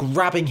forward,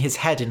 grabbing his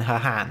head in her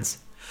hands.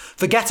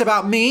 "Forget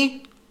about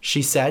me,"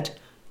 she said.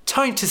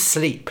 "Time to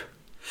sleep."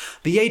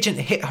 The agent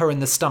hit her in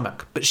the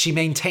stomach, but she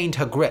maintained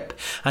her grip,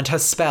 and her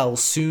spell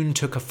soon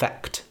took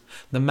effect.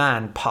 The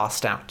man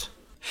passed out.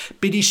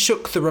 Billy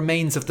shook the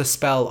remains of the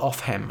spell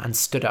off him and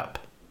stood up.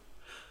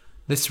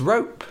 "This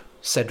rope,"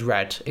 said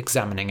Red,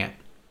 examining it,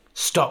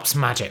 "stops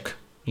magic.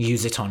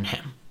 Use it on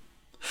him."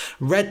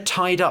 Red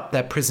tied up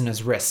their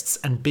prisoner's wrists,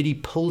 and Billy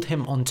pulled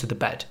him onto the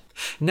bed.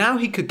 Now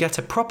he could get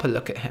a proper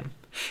look at him.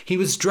 He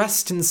was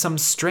dressed in some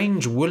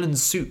strange woolen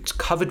suit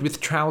covered with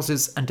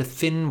trousers and a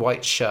thin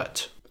white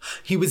shirt.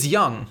 He was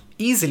young,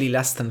 easily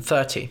less than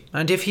 30,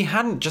 and if he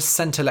hadn't just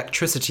sent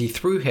electricity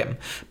through him,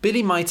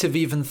 Billy might have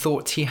even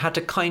thought he had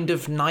a kind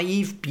of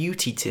naive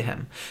beauty to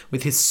him,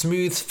 with his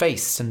smooth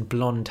face and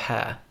blonde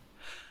hair.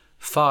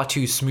 Far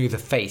too smooth a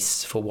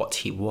face for what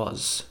he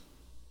was.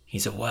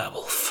 "He's a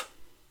werewolf."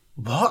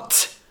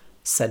 "What?"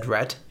 said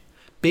Red.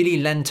 Billy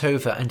leant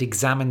over and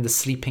examined the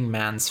sleeping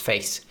man's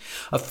face.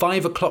 A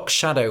 5 o'clock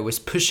shadow was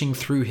pushing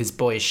through his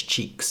boyish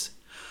cheeks.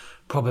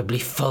 "Probably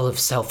full of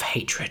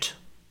self-hatred."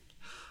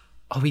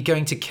 "Are we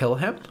going to kill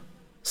him?"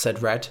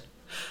 said Red.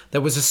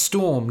 There was a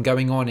storm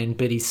going on in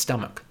Billy's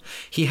stomach.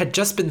 He had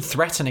just been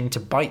threatening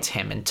to bite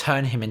him and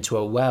turn him into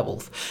a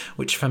werewolf,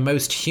 which for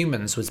most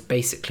humans was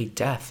basically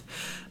death.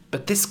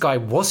 But this guy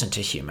wasn't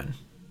a human.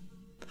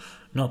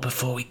 "Not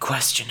before we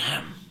question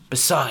him.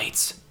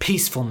 Besides,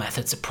 peaceful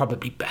methods are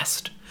probably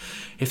best.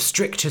 If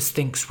Strictus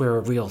thinks we're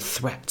a real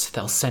threat,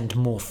 they'll send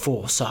more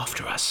force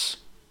after us."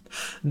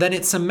 "Then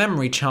it's a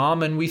memory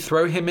charm and we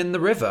throw him in the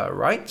river,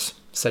 right?"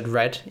 said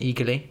Red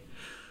eagerly.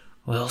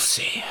 "We'll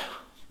see.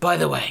 By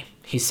the way,"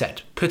 he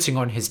said, putting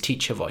on his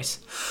teacher voice,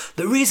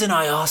 "the reason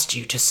I asked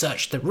you to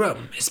search the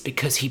room is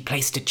because he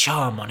placed a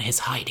charm on his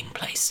hiding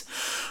place.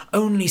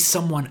 Only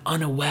someone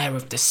unaware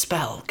of the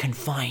spell can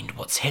find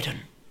what's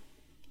hidden."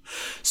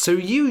 "So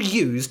you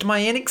used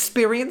my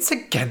inexperience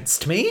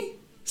against me?"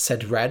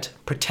 said Red,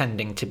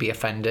 pretending to be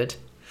offended.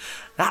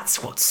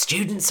 "That's what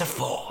students are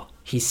for,"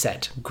 he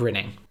said,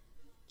 grinning.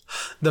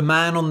 The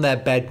man on their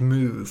bed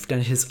moved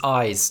and his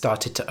eyes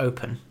started to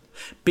open.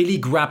 Billy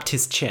grabbed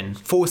his chin,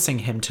 forcing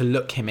him to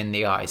look him in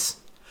the eyes.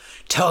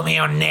 "Tell me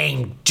your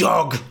name,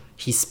 dog,"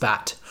 he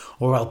spat,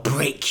 "or I'll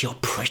break your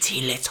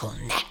pretty little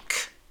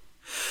neck."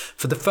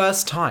 For the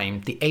first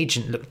time, the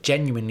agent looked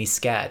genuinely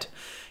scared.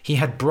 He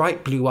had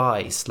bright blue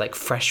eyes like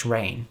fresh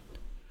rain.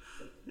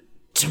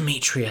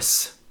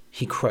 "Demetrius,"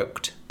 he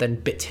croaked,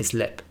 then bit his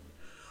lip.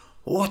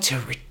 "What a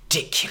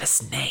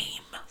ridiculous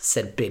name,"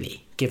 said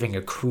Billy, giving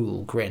a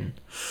cruel grin.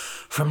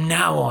 "From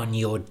now on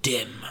you're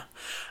Dim.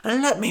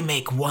 And let me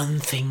make one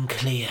thing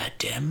clear,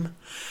 Dim.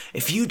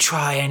 If you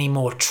try any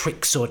more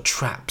tricks or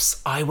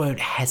traps, I won't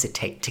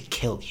hesitate to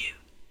kill you.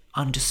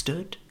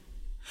 Understood?"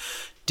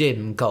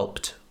 Dim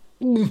gulped.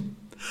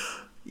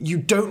 "You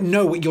don't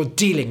know what you're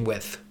dealing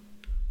with."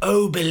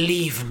 "Oh,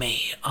 believe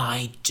me,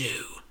 I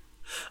do."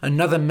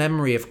 Another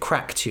memory of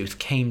Cracktooth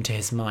came to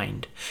his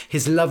mind,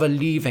 his lover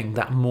leaving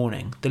that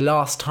morning, the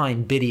last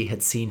time Billy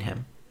had seen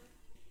him.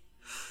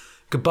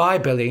 "Goodbye,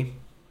 Billy.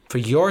 For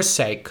your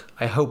sake,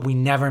 I hope we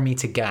never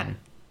meet again."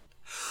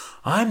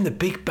 "I'm the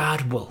big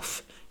bad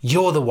wolf.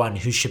 You're the one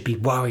who should be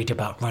worried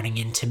about running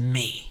into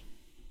me."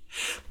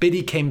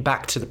 Billy came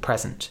back to the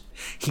present.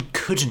 He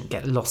couldn't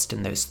get lost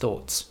in those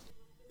thoughts.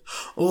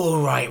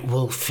 "All right,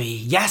 Wolfie.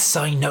 Yes,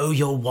 I know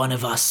you're one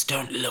of us.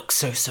 Don't look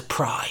so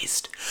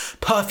surprised.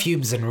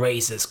 Perfumes and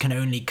razors can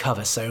only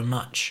cover so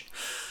much.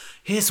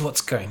 Here's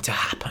what's going to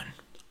happen.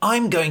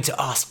 I'm going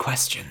to ask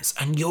questions,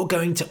 and you're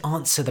going to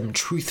answer them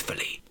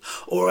truthfully,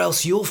 or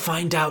else you'll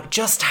find out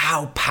just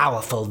how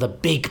powerful the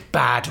big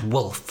bad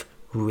wolf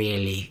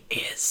really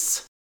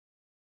is."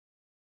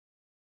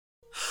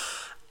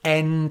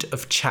 End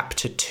of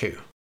chapter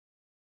 2.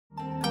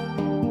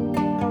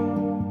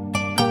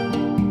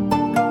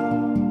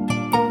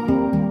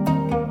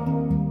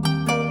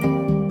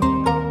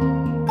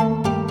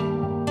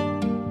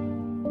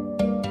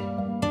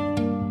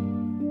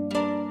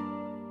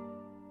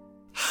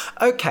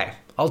 Okay,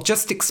 I'll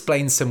just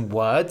explain some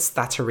words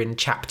that are in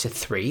chapter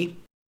 3.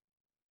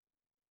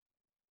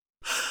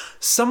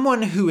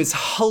 Someone who is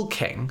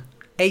hulking,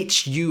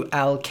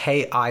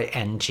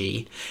 Hulking,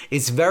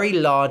 is very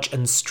large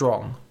and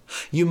strong.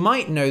 You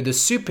might know the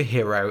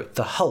superhero,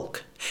 the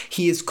Hulk.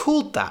 He is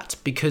called that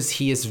because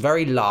he is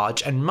very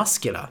large and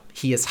muscular.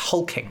 He is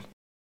hulking.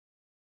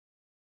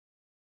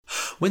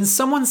 When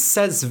someone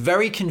says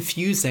very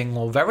confusing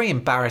or very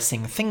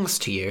embarrassing things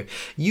to you,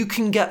 you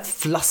can get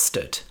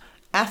flustered.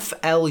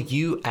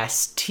 F-L-U-S-T-E-R-E-D.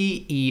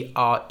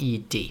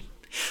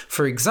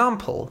 For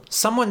example,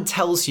 someone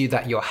tells you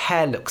that your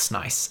hair looks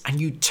nice and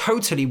you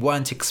totally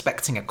weren't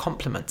expecting a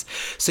compliment,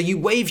 so you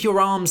wave your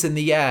arms in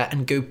the air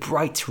and go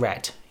bright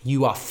red.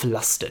 You are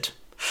flustered.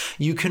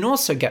 You can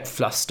also get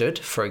flustered,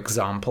 for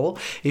example,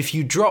 if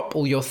you drop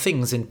all your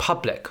things in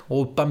public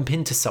or bump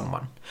into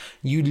someone.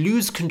 You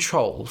lose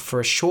control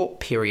for a short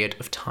period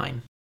of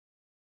time.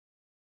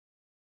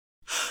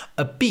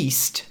 A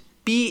beast,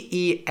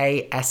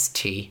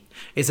 B-E-A-S-T,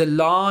 is a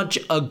large,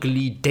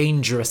 ugly,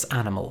 dangerous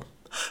animal.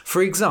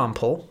 For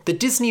example, the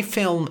Disney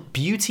film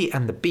Beauty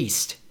and the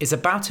Beast is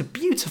about a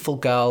beautiful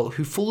girl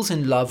who falls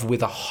in love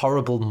with a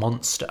horrible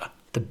monster,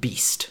 the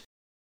Beast.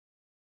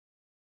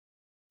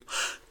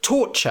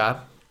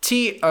 Torture,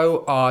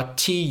 T-O-R-T-U-R-E,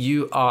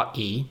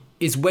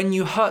 is when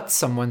you hurt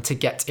someone to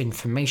get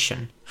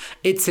information.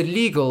 It's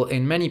illegal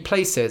in many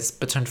places,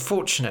 but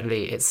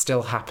unfortunately it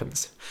still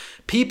happens.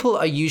 People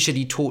are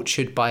usually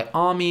tortured by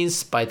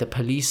armies, by the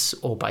police,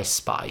 or by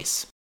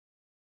spies.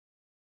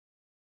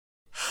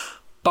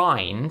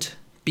 Bind,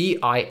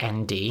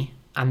 B-I-N-D,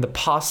 and the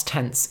past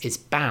tense is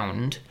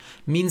bound,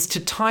 means to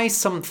tie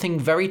something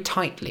very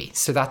tightly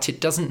so that it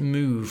doesn't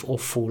move or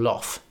fall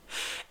off.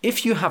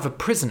 If you have a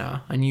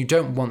prisoner and you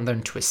don't want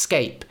them to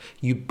escape,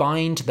 you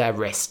bind their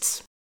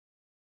wrists.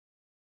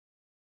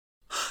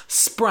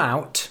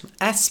 Sprout,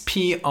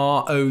 S-P-R-O-U-T,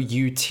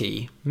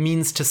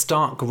 means to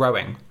start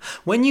growing.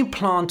 When you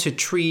plant a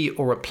tree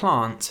or a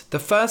plant, the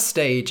first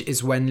stage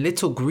is when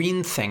little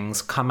green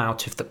things come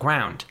out of the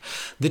ground.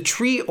 The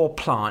tree or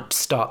plant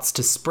starts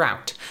to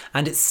sprout,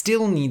 and it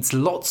still needs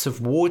lots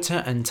of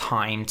water and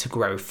time to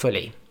grow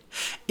fully.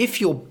 If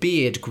your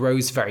beard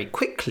grows very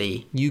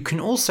quickly, you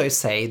can also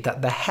say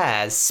that the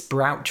hairs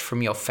sprout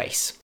from your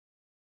face.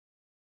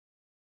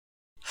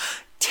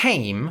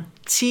 Tame,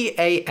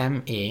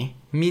 T-A-M-E,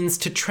 means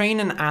to train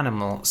an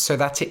animal so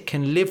that it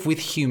can live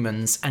with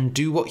humans and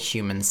do what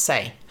humans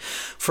say.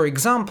 For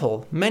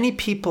example, many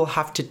people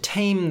have to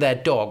tame their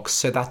dog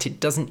so that it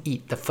doesn't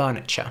eat the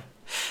furniture.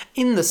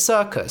 In the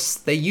circus,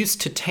 they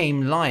used to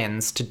tame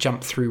lions to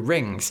jump through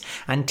rings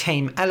and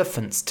tame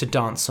elephants to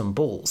dance on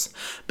balls,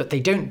 but they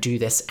don't do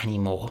this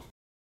anymore.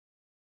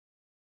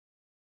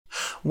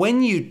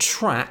 When you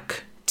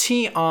track,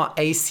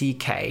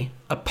 T-R-A-C-K,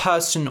 a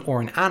person or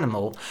an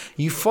animal,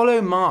 you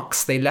follow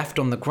marks they left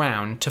on the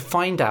ground to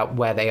find out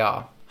where they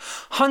are.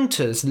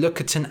 Hunters look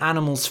at an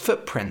animal's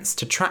footprints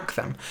to track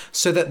them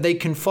so that they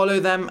can follow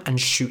them and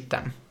shoot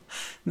them.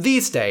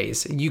 These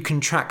days, you can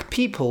track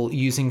people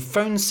using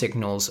phone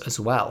signals as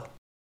well.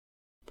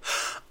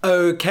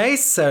 Okay,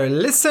 so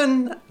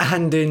listen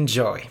and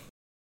enjoy.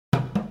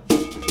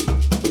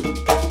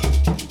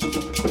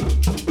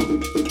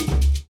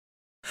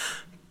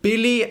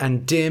 Billy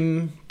and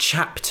Dim,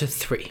 Chapter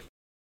 3.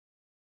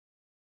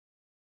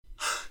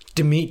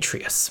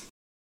 Demetrius.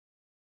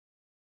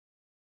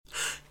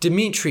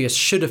 Demetrius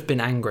should have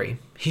been angry.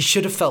 He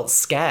should have felt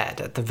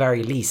scared, at the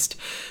very least.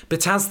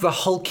 But as the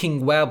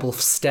hulking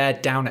werewolf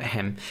stared down at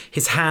him,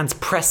 his hands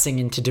pressing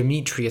into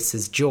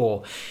Demetrius's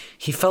jaw,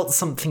 he felt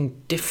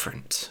something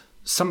different.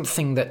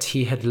 Something that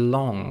he had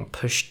long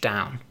pushed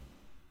down.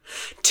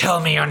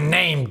 "Tell me your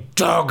name,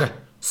 dog!"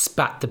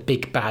 spat the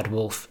big bad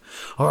wolf,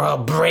 "or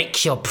I'll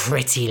break your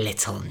pretty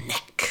little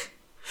neck."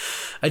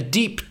 A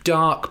deep,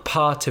 dark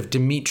part of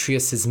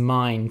Demetrius's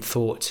mind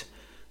thought,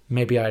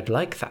 maybe I'd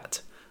like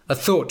that. A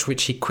thought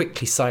which he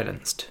quickly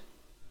silenced.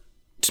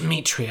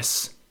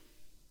 Demetrius.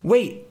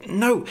 Wait,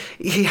 no,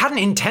 he hadn't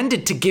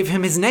intended to give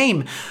him his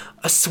name.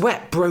 A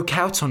sweat broke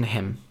out on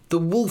him. The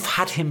wolf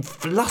had him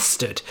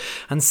flustered,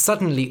 and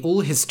suddenly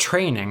all his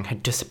training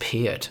had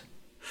disappeared.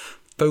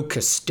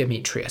 Focus,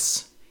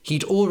 Demetrius.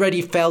 He'd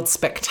already failed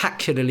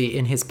spectacularly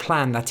in his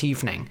plan that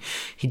evening.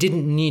 He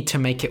didn't need to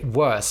make it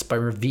worse by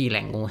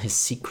revealing all his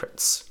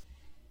secrets.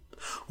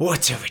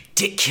 "What a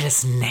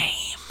ridiculous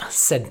name,"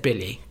 said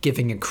Billy,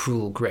 giving a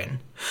cruel grin.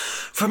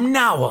 "From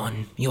now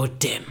on, you're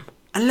Dim.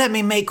 And let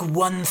me make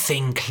one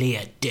thing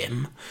clear,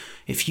 Dim.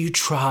 If you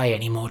try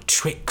any more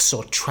tricks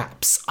or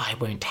traps, I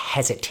won't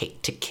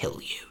hesitate to kill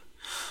you.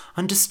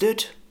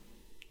 Understood?"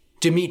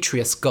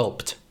 Demetrius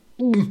gulped.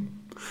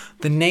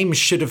 The name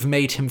should have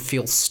made him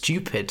feel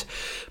stupid,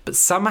 but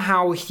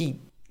somehow he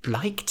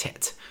liked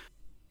it.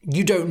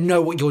 "You don't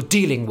know what you're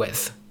dealing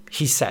with,"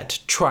 he said,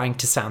 trying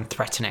to sound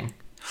threatening.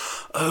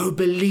 "Oh,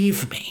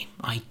 believe me,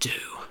 I do."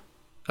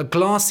 A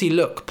glassy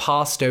look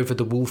passed over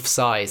the wolf's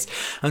eyes,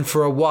 and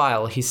for a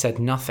while he said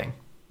nothing.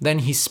 Then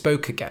he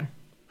spoke again.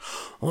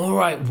 "All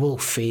right,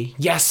 Wolfie.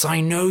 Yes,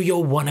 I know you're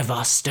one of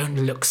us.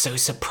 Don't look so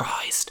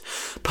surprised.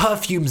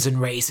 Perfumes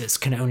and razors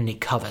can only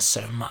cover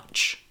so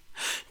much."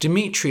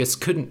 Demetrius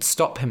couldn't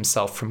stop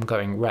himself from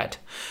going red.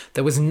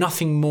 There was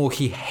nothing more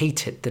he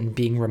hated than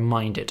being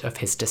reminded of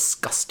his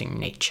disgusting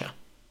nature.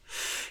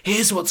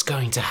 "Here's what's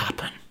going to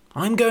happen.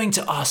 I'm going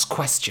to ask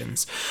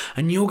questions,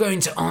 and you're going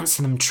to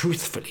answer them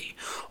truthfully,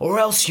 or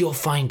else you'll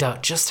find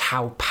out just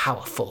how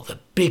powerful the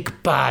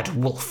big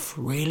bad wolf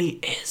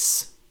really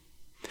is."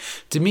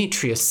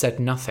 Demetrius said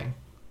nothing.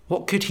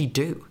 What could he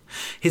do?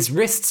 His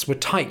wrists were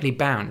tightly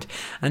bound,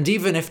 and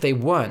even if they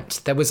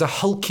weren't, there was a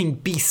hulking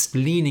beast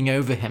leaning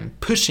over him,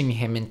 pushing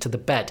him into the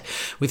bed,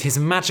 with his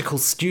magical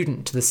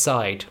student to the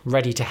side,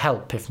 ready to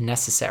help if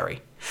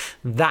necessary.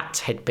 That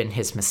had been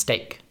his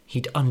mistake.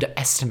 He'd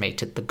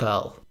underestimated the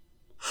girl.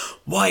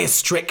 "Why is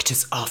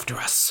Strictus after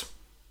us?"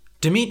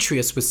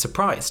 Demetrius was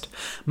surprised.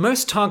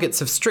 Most targets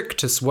of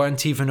Strictus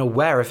weren't even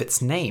aware of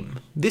its name.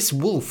 This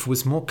wolf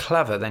was more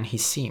clever than he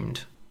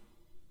seemed.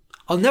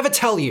 "I'll never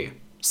tell you,"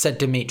 said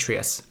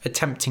Demetrius,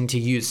 attempting to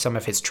use some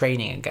of his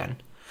training again.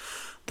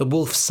 The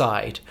wolf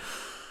sighed.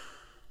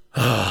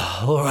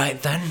 "All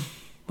right then,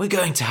 we're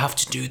going to have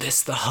to do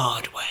this the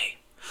hard way.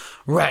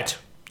 Red,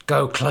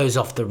 go close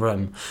off the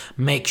room.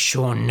 Make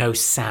sure no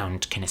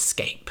sound can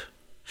escape."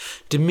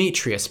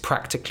 Demetrius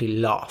practically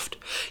laughed.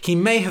 He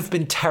may have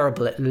been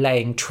terrible at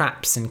laying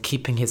traps and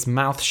keeping his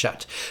mouth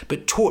shut,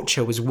 but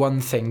torture was one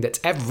thing that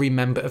every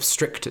member of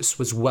Strictus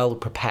was well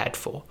prepared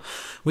for.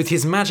 With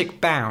his magic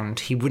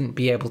bound, he wouldn't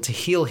be able to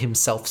heal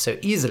himself so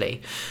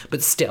easily,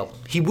 but still,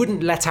 he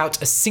wouldn't let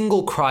out a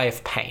single cry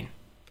of pain.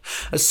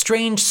 A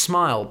strange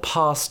smile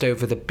passed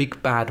over the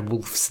big bad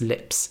wolf's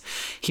lips.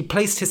 He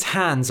placed his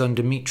hands on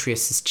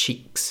Demetrius's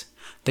cheeks.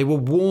 They were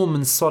warm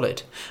and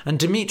solid, and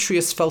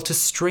Demetrius felt a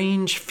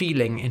strange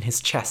feeling in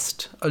his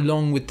chest,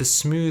 along with the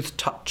smooth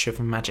touch of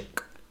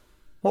magic.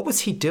 What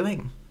was he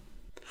doing?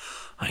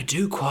 "I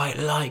do quite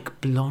like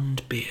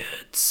blonde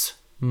beards,"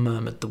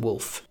 murmured the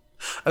wolf.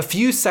 A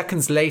few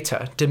seconds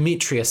later,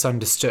 Demetrius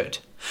understood.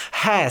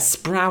 Hair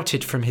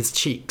sprouted from his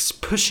cheeks,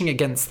 pushing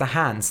against the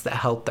hands that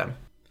held them.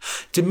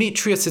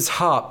 Demetrius's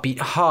heart beat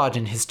hard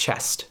in his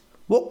chest.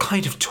 What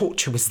kind of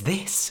torture was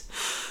this?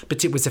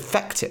 But it was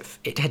effective.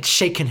 It had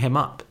shaken him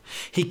up.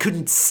 He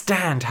couldn't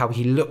stand how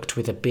he looked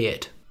with a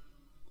beard.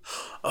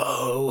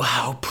 "Oh,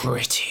 how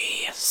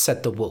pretty,"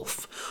 said the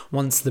wolf,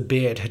 once the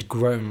beard had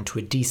grown to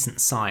a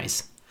decent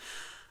size.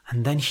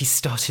 And then he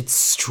started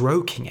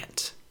stroking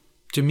it.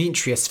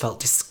 Demetrius felt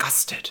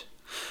disgusted.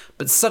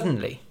 But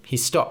suddenly, he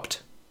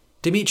stopped.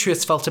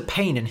 Demetrius felt a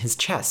pain in his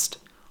chest.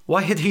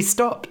 Why had he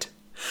stopped?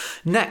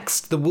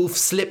 Next, the wolf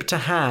slipped a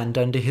hand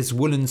under his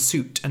woolen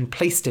suit and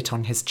placed it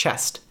on his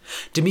chest.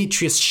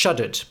 Demetrius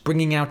shuddered,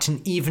 bringing out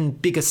an even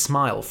bigger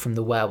smile from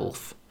the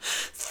werewolf.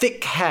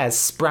 Thick hairs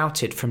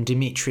sprouted from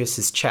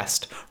Demetrius's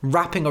chest,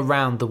 wrapping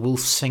around the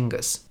wolf's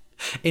fingers.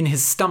 In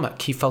his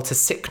stomach, he felt a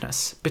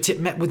sickness, but it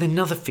met with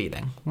another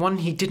feeling, one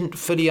he didn't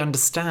fully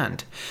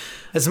understand.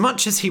 As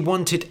much as he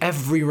wanted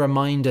every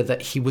reminder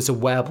that he was a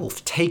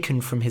werewolf taken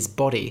from his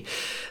body,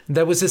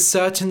 there was a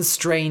certain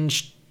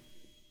strange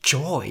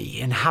joy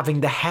in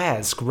having the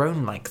hairs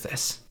grown like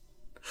this.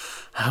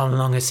 "How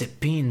long has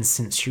it been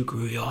since you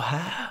grew your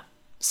hair?"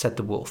 said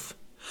the wolf.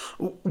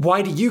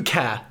 "Why do you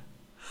care?"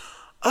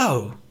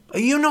 "Oh, are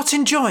you not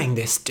enjoying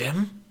this,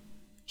 Dim?"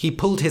 He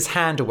pulled his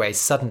hand away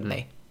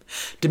suddenly.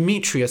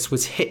 Demetrius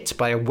was hit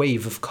by a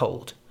wave of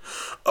cold.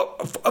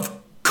 Of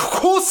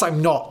course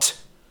I'm not!"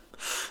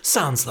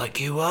 "Sounds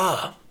like you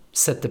are,"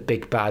 said the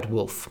big bad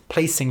wolf,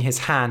 placing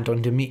his hand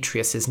on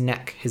Demetrius's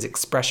neck, his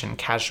expression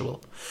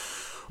casual.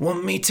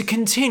 "Want me to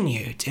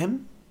continue,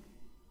 Dim?"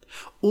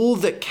 All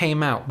that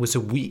came out was a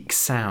weak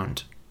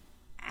sound.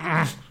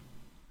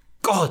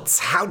 Gods,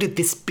 how did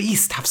this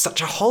beast have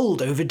such a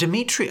hold over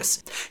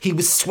Demetrius? He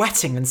was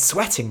sweating and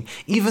sweating,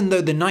 even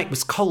though the night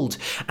was cold,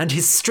 and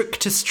his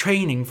Strictus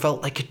training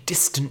felt like a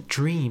distant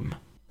dream.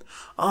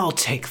 "I'll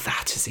take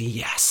that as a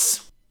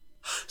yes."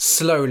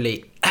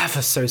 Slowly,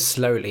 ever so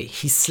slowly,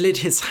 he slid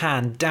his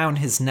hand down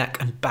his neck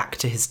and back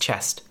to his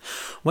chest.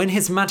 When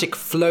his magic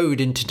flowed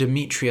into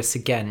Demetrius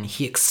again,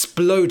 he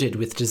exploded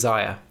with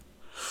desire.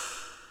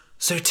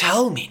 "So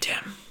tell me,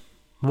 Dim,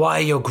 why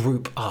are your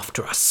group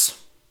after us?"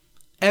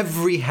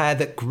 Every hair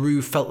that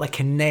grew felt like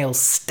a nail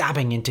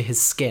stabbing into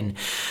his skin,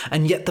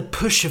 and yet the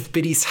push of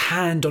Biddy's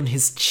hand on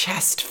his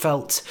chest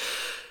felt...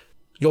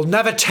 "You'll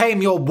never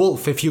tame your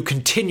wolf if you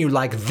continue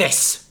like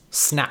this,"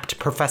 snapped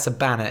Professor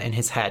Banner in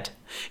his head.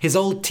 His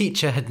old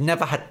teacher had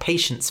never had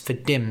patience for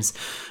Dims.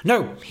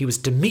 No, he was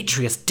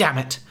Demetrius, damn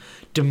it!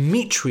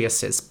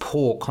 Demetrius's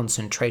poor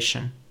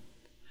concentration.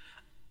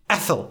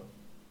 "Ethel,"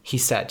 he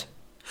said.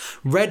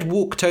 Red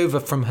walked over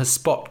from her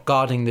spot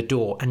guarding the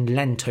door and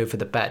leant over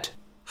the bed.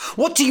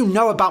 "What do you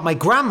know about my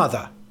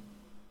grandmother?"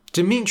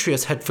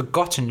 Demetrius had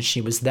forgotten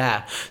she was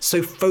there,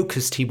 so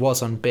focused he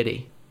was on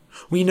Biddy.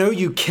 "We know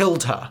you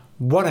killed her,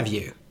 one of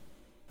you."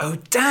 Oh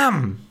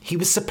damn, he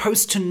was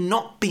supposed to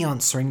not be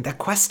answering their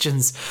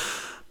questions,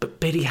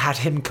 but Biddy had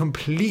him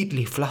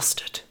completely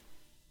flustered.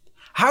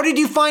 "How did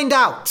you find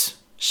out?"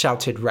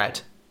 shouted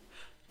Red.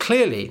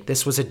 Clearly,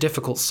 this was a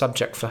difficult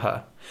subject for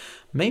her.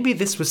 Maybe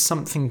this was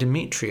something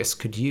Demetrius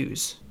could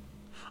use.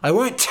 "I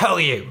won't tell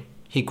you,"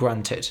 he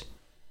grunted.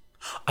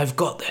 "I've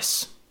got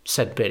this,"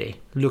 said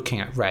Biddy, looking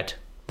at Red.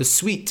 The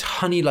sweet,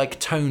 honey-like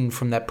tone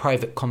from their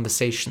private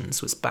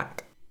conversations was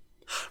back.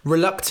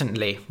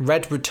 Reluctantly,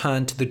 Red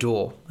returned to the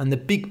door, and the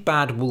big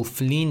bad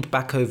wolf leaned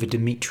back over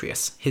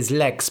Demetrius, his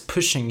legs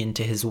pushing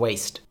into his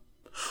waist.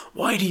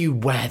 "Why do you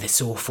wear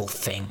this awful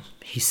thing?"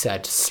 he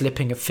said,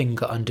 slipping a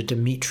finger under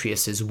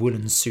Demetrius's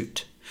woolen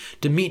suit.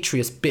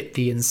 Demetrius bit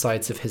the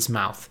insides of his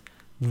mouth.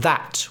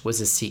 That was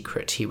a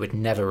secret he would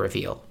never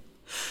reveal.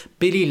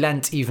 Billy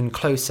leant even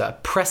closer,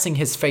 pressing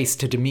his face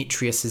to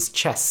Demetrius's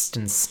chest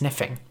and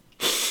sniffing.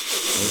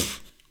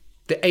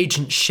 The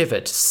agent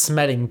shivered,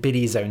 smelling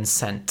Billy's own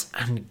scent,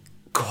 and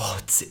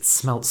gods, it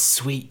smelt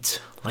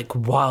sweet, like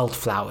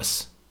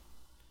wildflowers.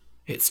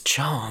 "It's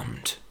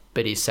charmed,"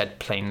 Billy said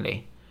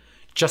plainly.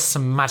 "Just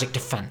some magic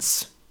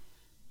defense."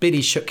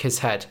 Billy shook his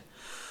head.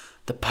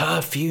 "The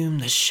perfume,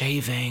 the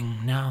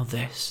shaving, now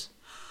this.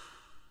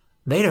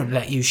 They don't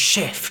let you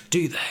shift,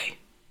 do they?"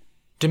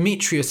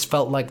 Demetrius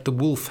felt like the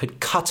wolf had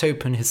cut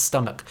open his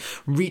stomach,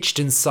 reached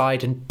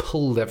inside and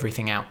pulled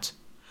everything out.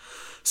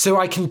 "So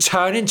I can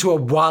turn into a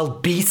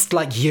wild beast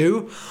like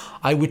you?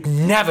 I would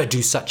never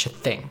do such a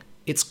thing.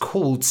 It's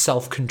called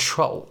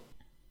self-control."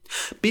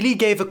 Billy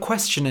gave a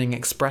questioning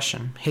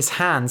expression, his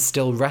hand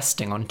still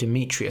resting on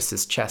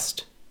Demetrius's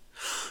chest.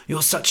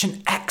 "You're such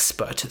an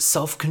expert at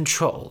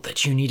self-control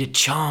that you need a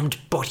charmed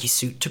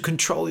bodysuit to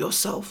control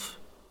yourself?"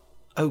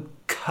 Oh,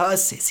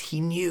 curses, he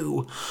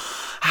knew.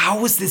 How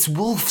was this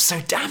wolf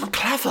so damn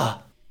clever?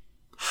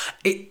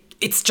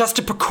 It's just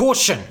a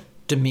precaution,"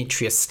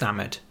 Demetrius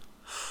stammered.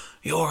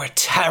 "You're a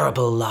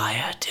terrible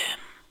liar, Dim."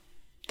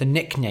 The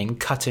nickname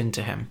cut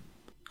into him.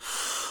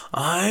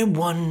 "I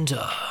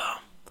wonder,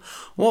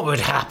 what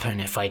would happen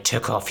if I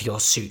took off your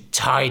suit,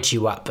 tied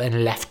you up,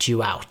 and left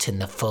you out in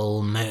the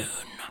full moon?"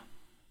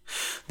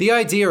 The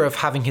idea of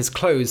having his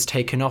clothes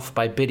taken off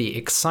by Billy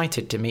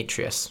excited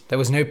Demetrius. There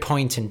was no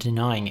point in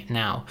denying it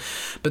now.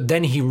 But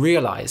then he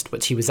realized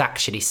what he was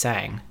actually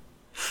saying.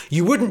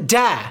 "You wouldn't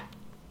dare!"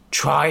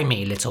 "Try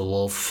me, little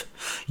wolf.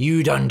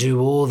 You'd undo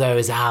all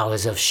those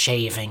hours of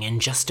shaving in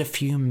just a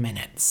few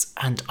minutes,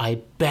 and I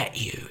bet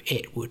you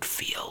it would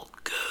feel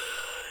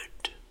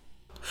good."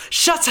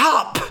 "Shut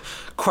up!"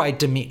 cried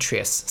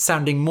Demetrius,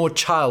 sounding more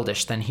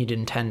childish than he'd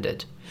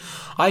intended.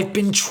 "I've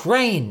been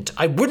trained.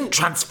 I wouldn't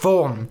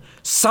transform.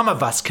 Some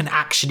of us can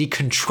actually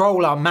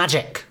control our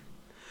magic."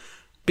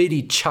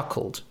 Billy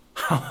chuckled.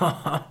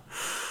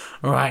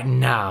 "Right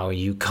now,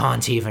 you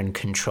can't even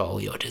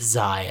control your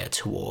desire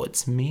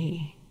towards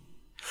me."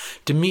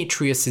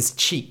 Demetrius's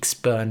cheeks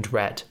burned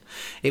red.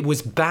 It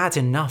was bad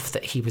enough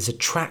that he was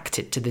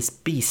attracted to this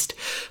beast,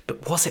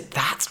 but was it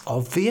that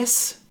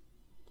obvious?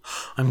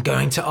 "I'm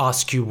going to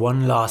ask you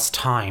one last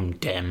time,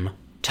 Dim.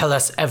 Tell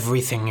us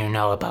everything you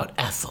know about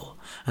Ethel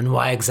and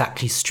why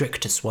exactly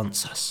Strictus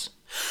wants us.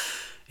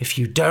 If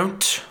you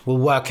don't, we'll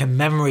work a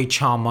memory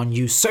charm on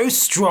you so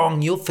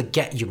strong you'll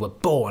forget you were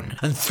born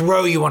and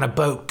throw you on a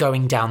boat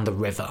going down the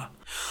river.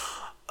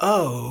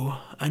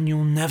 Oh, and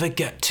you'll never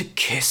get to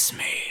kiss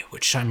me,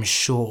 which I'm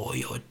sure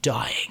you're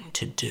dying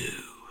to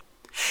do."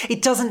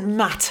 "It doesn't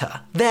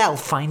matter. They'll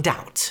find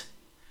out."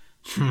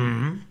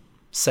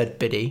 Said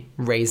Billy,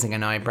 raising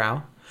an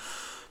eyebrow.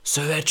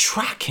 "So they're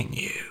tracking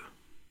you?"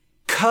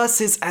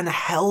 Curses and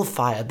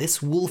hellfire,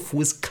 this wolf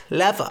was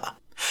clever.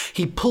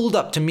 He pulled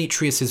up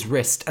Demetrius's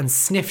wrist and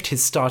sniffed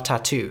his star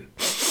tattoo,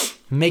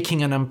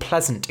 making an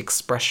unpleasant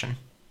expression.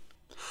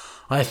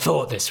 "I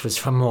thought this was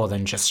for more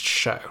than just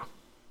show.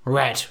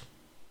 Red."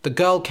 The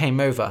girl came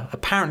over,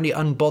 apparently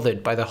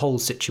unbothered by the whole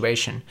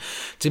situation.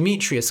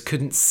 Demetrius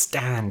couldn't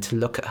stand to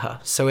look at her,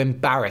 so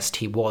embarrassed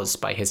he was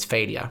by his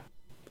failure.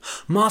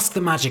 "Mask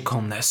the magic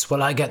on this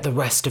while I get the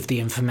rest of the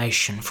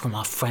information from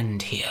our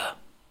friend here."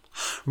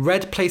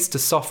 Red placed a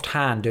soft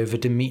hand over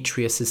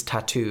Demetrius's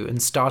tattoo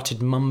and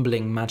started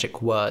mumbling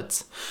magic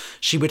words.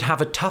 She would have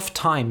a tough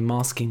time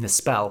masking the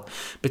spell,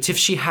 but if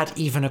she had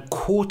even a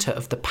quarter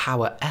of the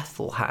power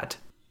Ethel had.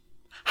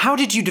 "How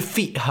did you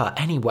defeat her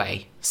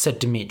anyway?" said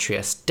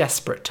Demetrius,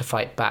 desperate to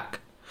fight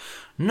back.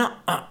 "No,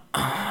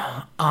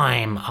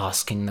 I'm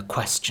asking the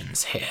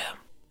questions here.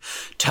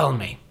 Tell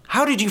me,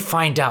 how did you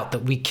find out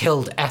that we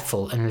killed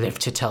Ethel and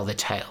lived to tell the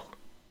tale?"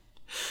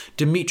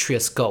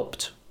 Demetrius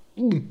gulped.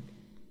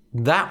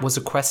 That was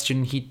a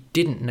question he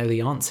didn't know the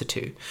answer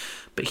to,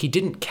 but he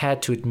didn't care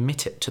to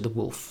admit it to the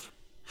wolf.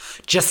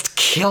 "Just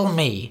kill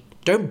me!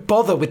 Don't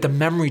bother with the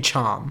memory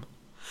charm."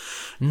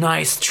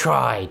 "Nice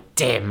try,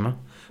 Dim.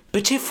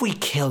 But if we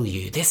kill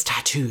you, this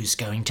tattoo's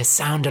going to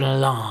sound an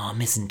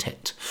alarm, isn't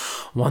it?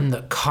 One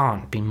that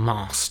can't be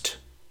masked."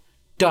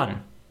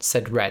 "Done,"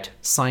 said Red,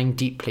 sighing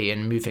deeply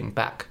and moving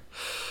back.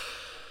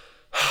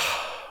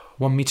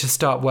 "Want me to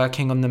start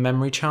working on the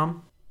memory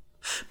charm?"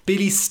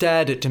 Billy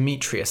stared at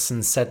Demetrius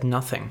and said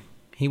nothing.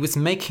 He was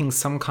making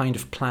some kind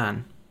of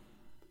plan.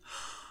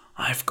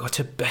 "I've got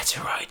a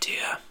better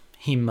idea,"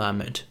 he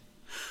murmured.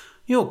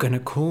 "You're gonna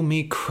call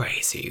me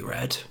crazy,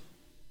 Red."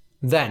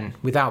 Then,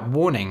 without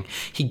warning,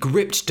 he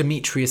gripped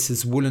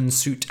Demetrius's woolen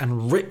suit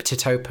and ripped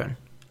it open.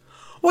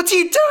 "What are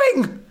you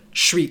doing?"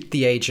 shrieked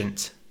the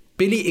agent.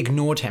 Billy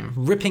ignored him,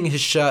 ripping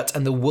his shirt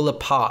and the wool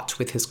apart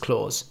with his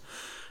claws.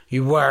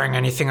 "You wearing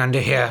anything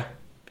under here?"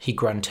 he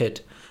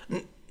grunted.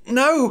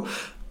 "No."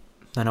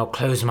 "Then I'll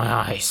close my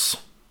eyes."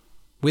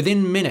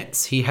 Within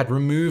minutes, he had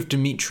removed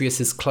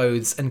Demetrius's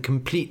clothes and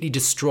completely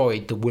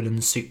destroyed the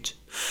woolen suit.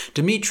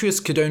 Demetrius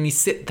could only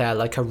sit there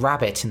like a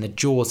rabbit in the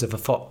jaws of a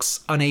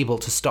fox, unable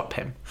to stop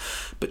him.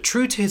 But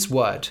true to his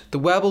word, the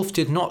werewolf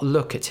did not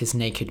look at his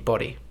naked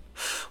body.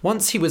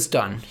 Once he was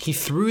done, he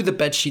threw the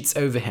bedsheets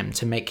over him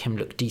to make him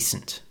look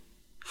decent.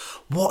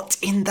 "What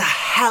in the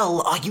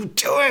hell are you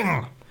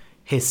doing?"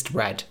 hissed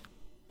Red.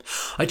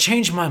 "I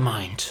changed my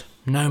mind.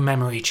 No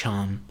memory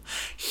charm.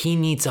 He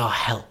needs our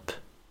help."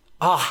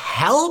 "Our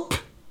help?"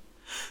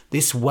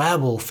 "This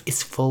werewolf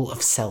is full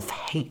of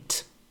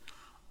self-hate.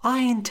 I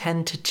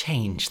intend to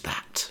change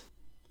that."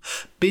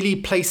 Billy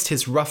placed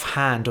his rough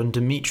hand on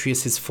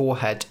Demetrius's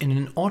forehead in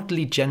an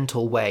oddly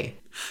gentle way.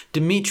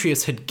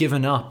 Demetrius had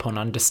given up on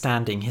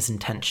understanding his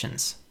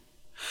intentions.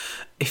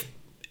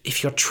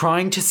 If you're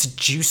trying to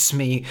seduce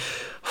me,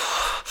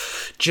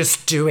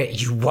 just do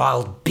it, you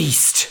wild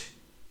beast."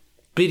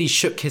 Billy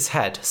shook his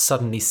head,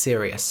 suddenly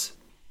serious.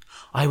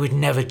 "I would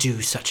never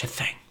do such a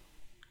thing.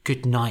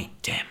 Good night,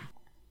 Dim."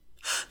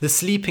 The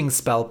sleeping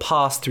spell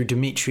passed through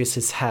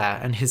Demetrius's hair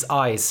and his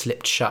eyes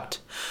slipped shut.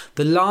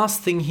 The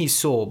last thing he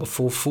saw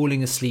before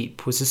falling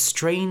asleep was a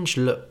strange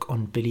look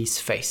on Billy's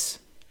face.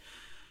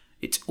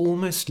 It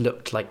almost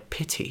looked like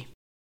pity.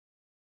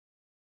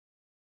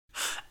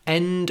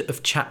 End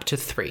of chapter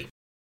 3.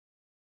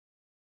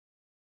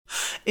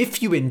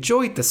 If you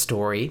enjoyed the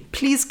story,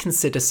 please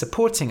consider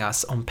supporting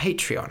us on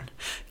Patreon.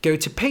 Go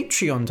to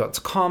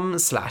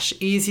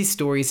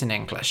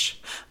patreon.com/easystoriesinenglish.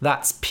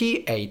 That's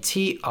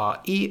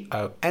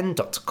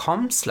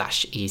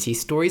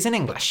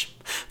patreon.com/easystoriesinenglish.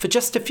 For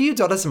just a few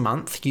dollars a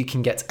month, you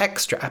can get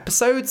extra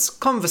episodes,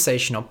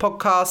 conversational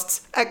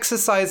podcasts,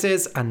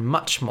 exercises, and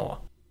much more.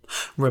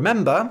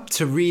 Remember,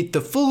 to read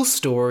the full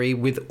story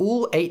with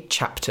all 8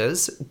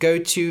 chapters, go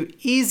to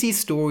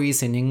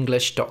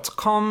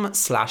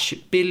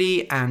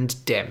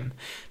easystoriesinenglish.com/BillyandDim.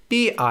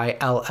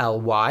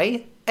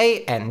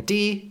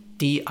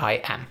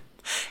 BILLYANDDIM.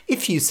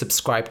 If you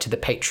subscribe to the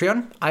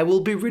Patreon, I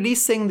will be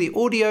releasing the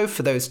audio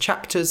for those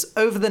chapters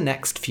over the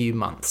next few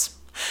months.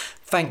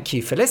 Thank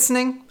you for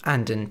listening,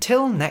 and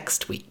until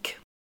next week.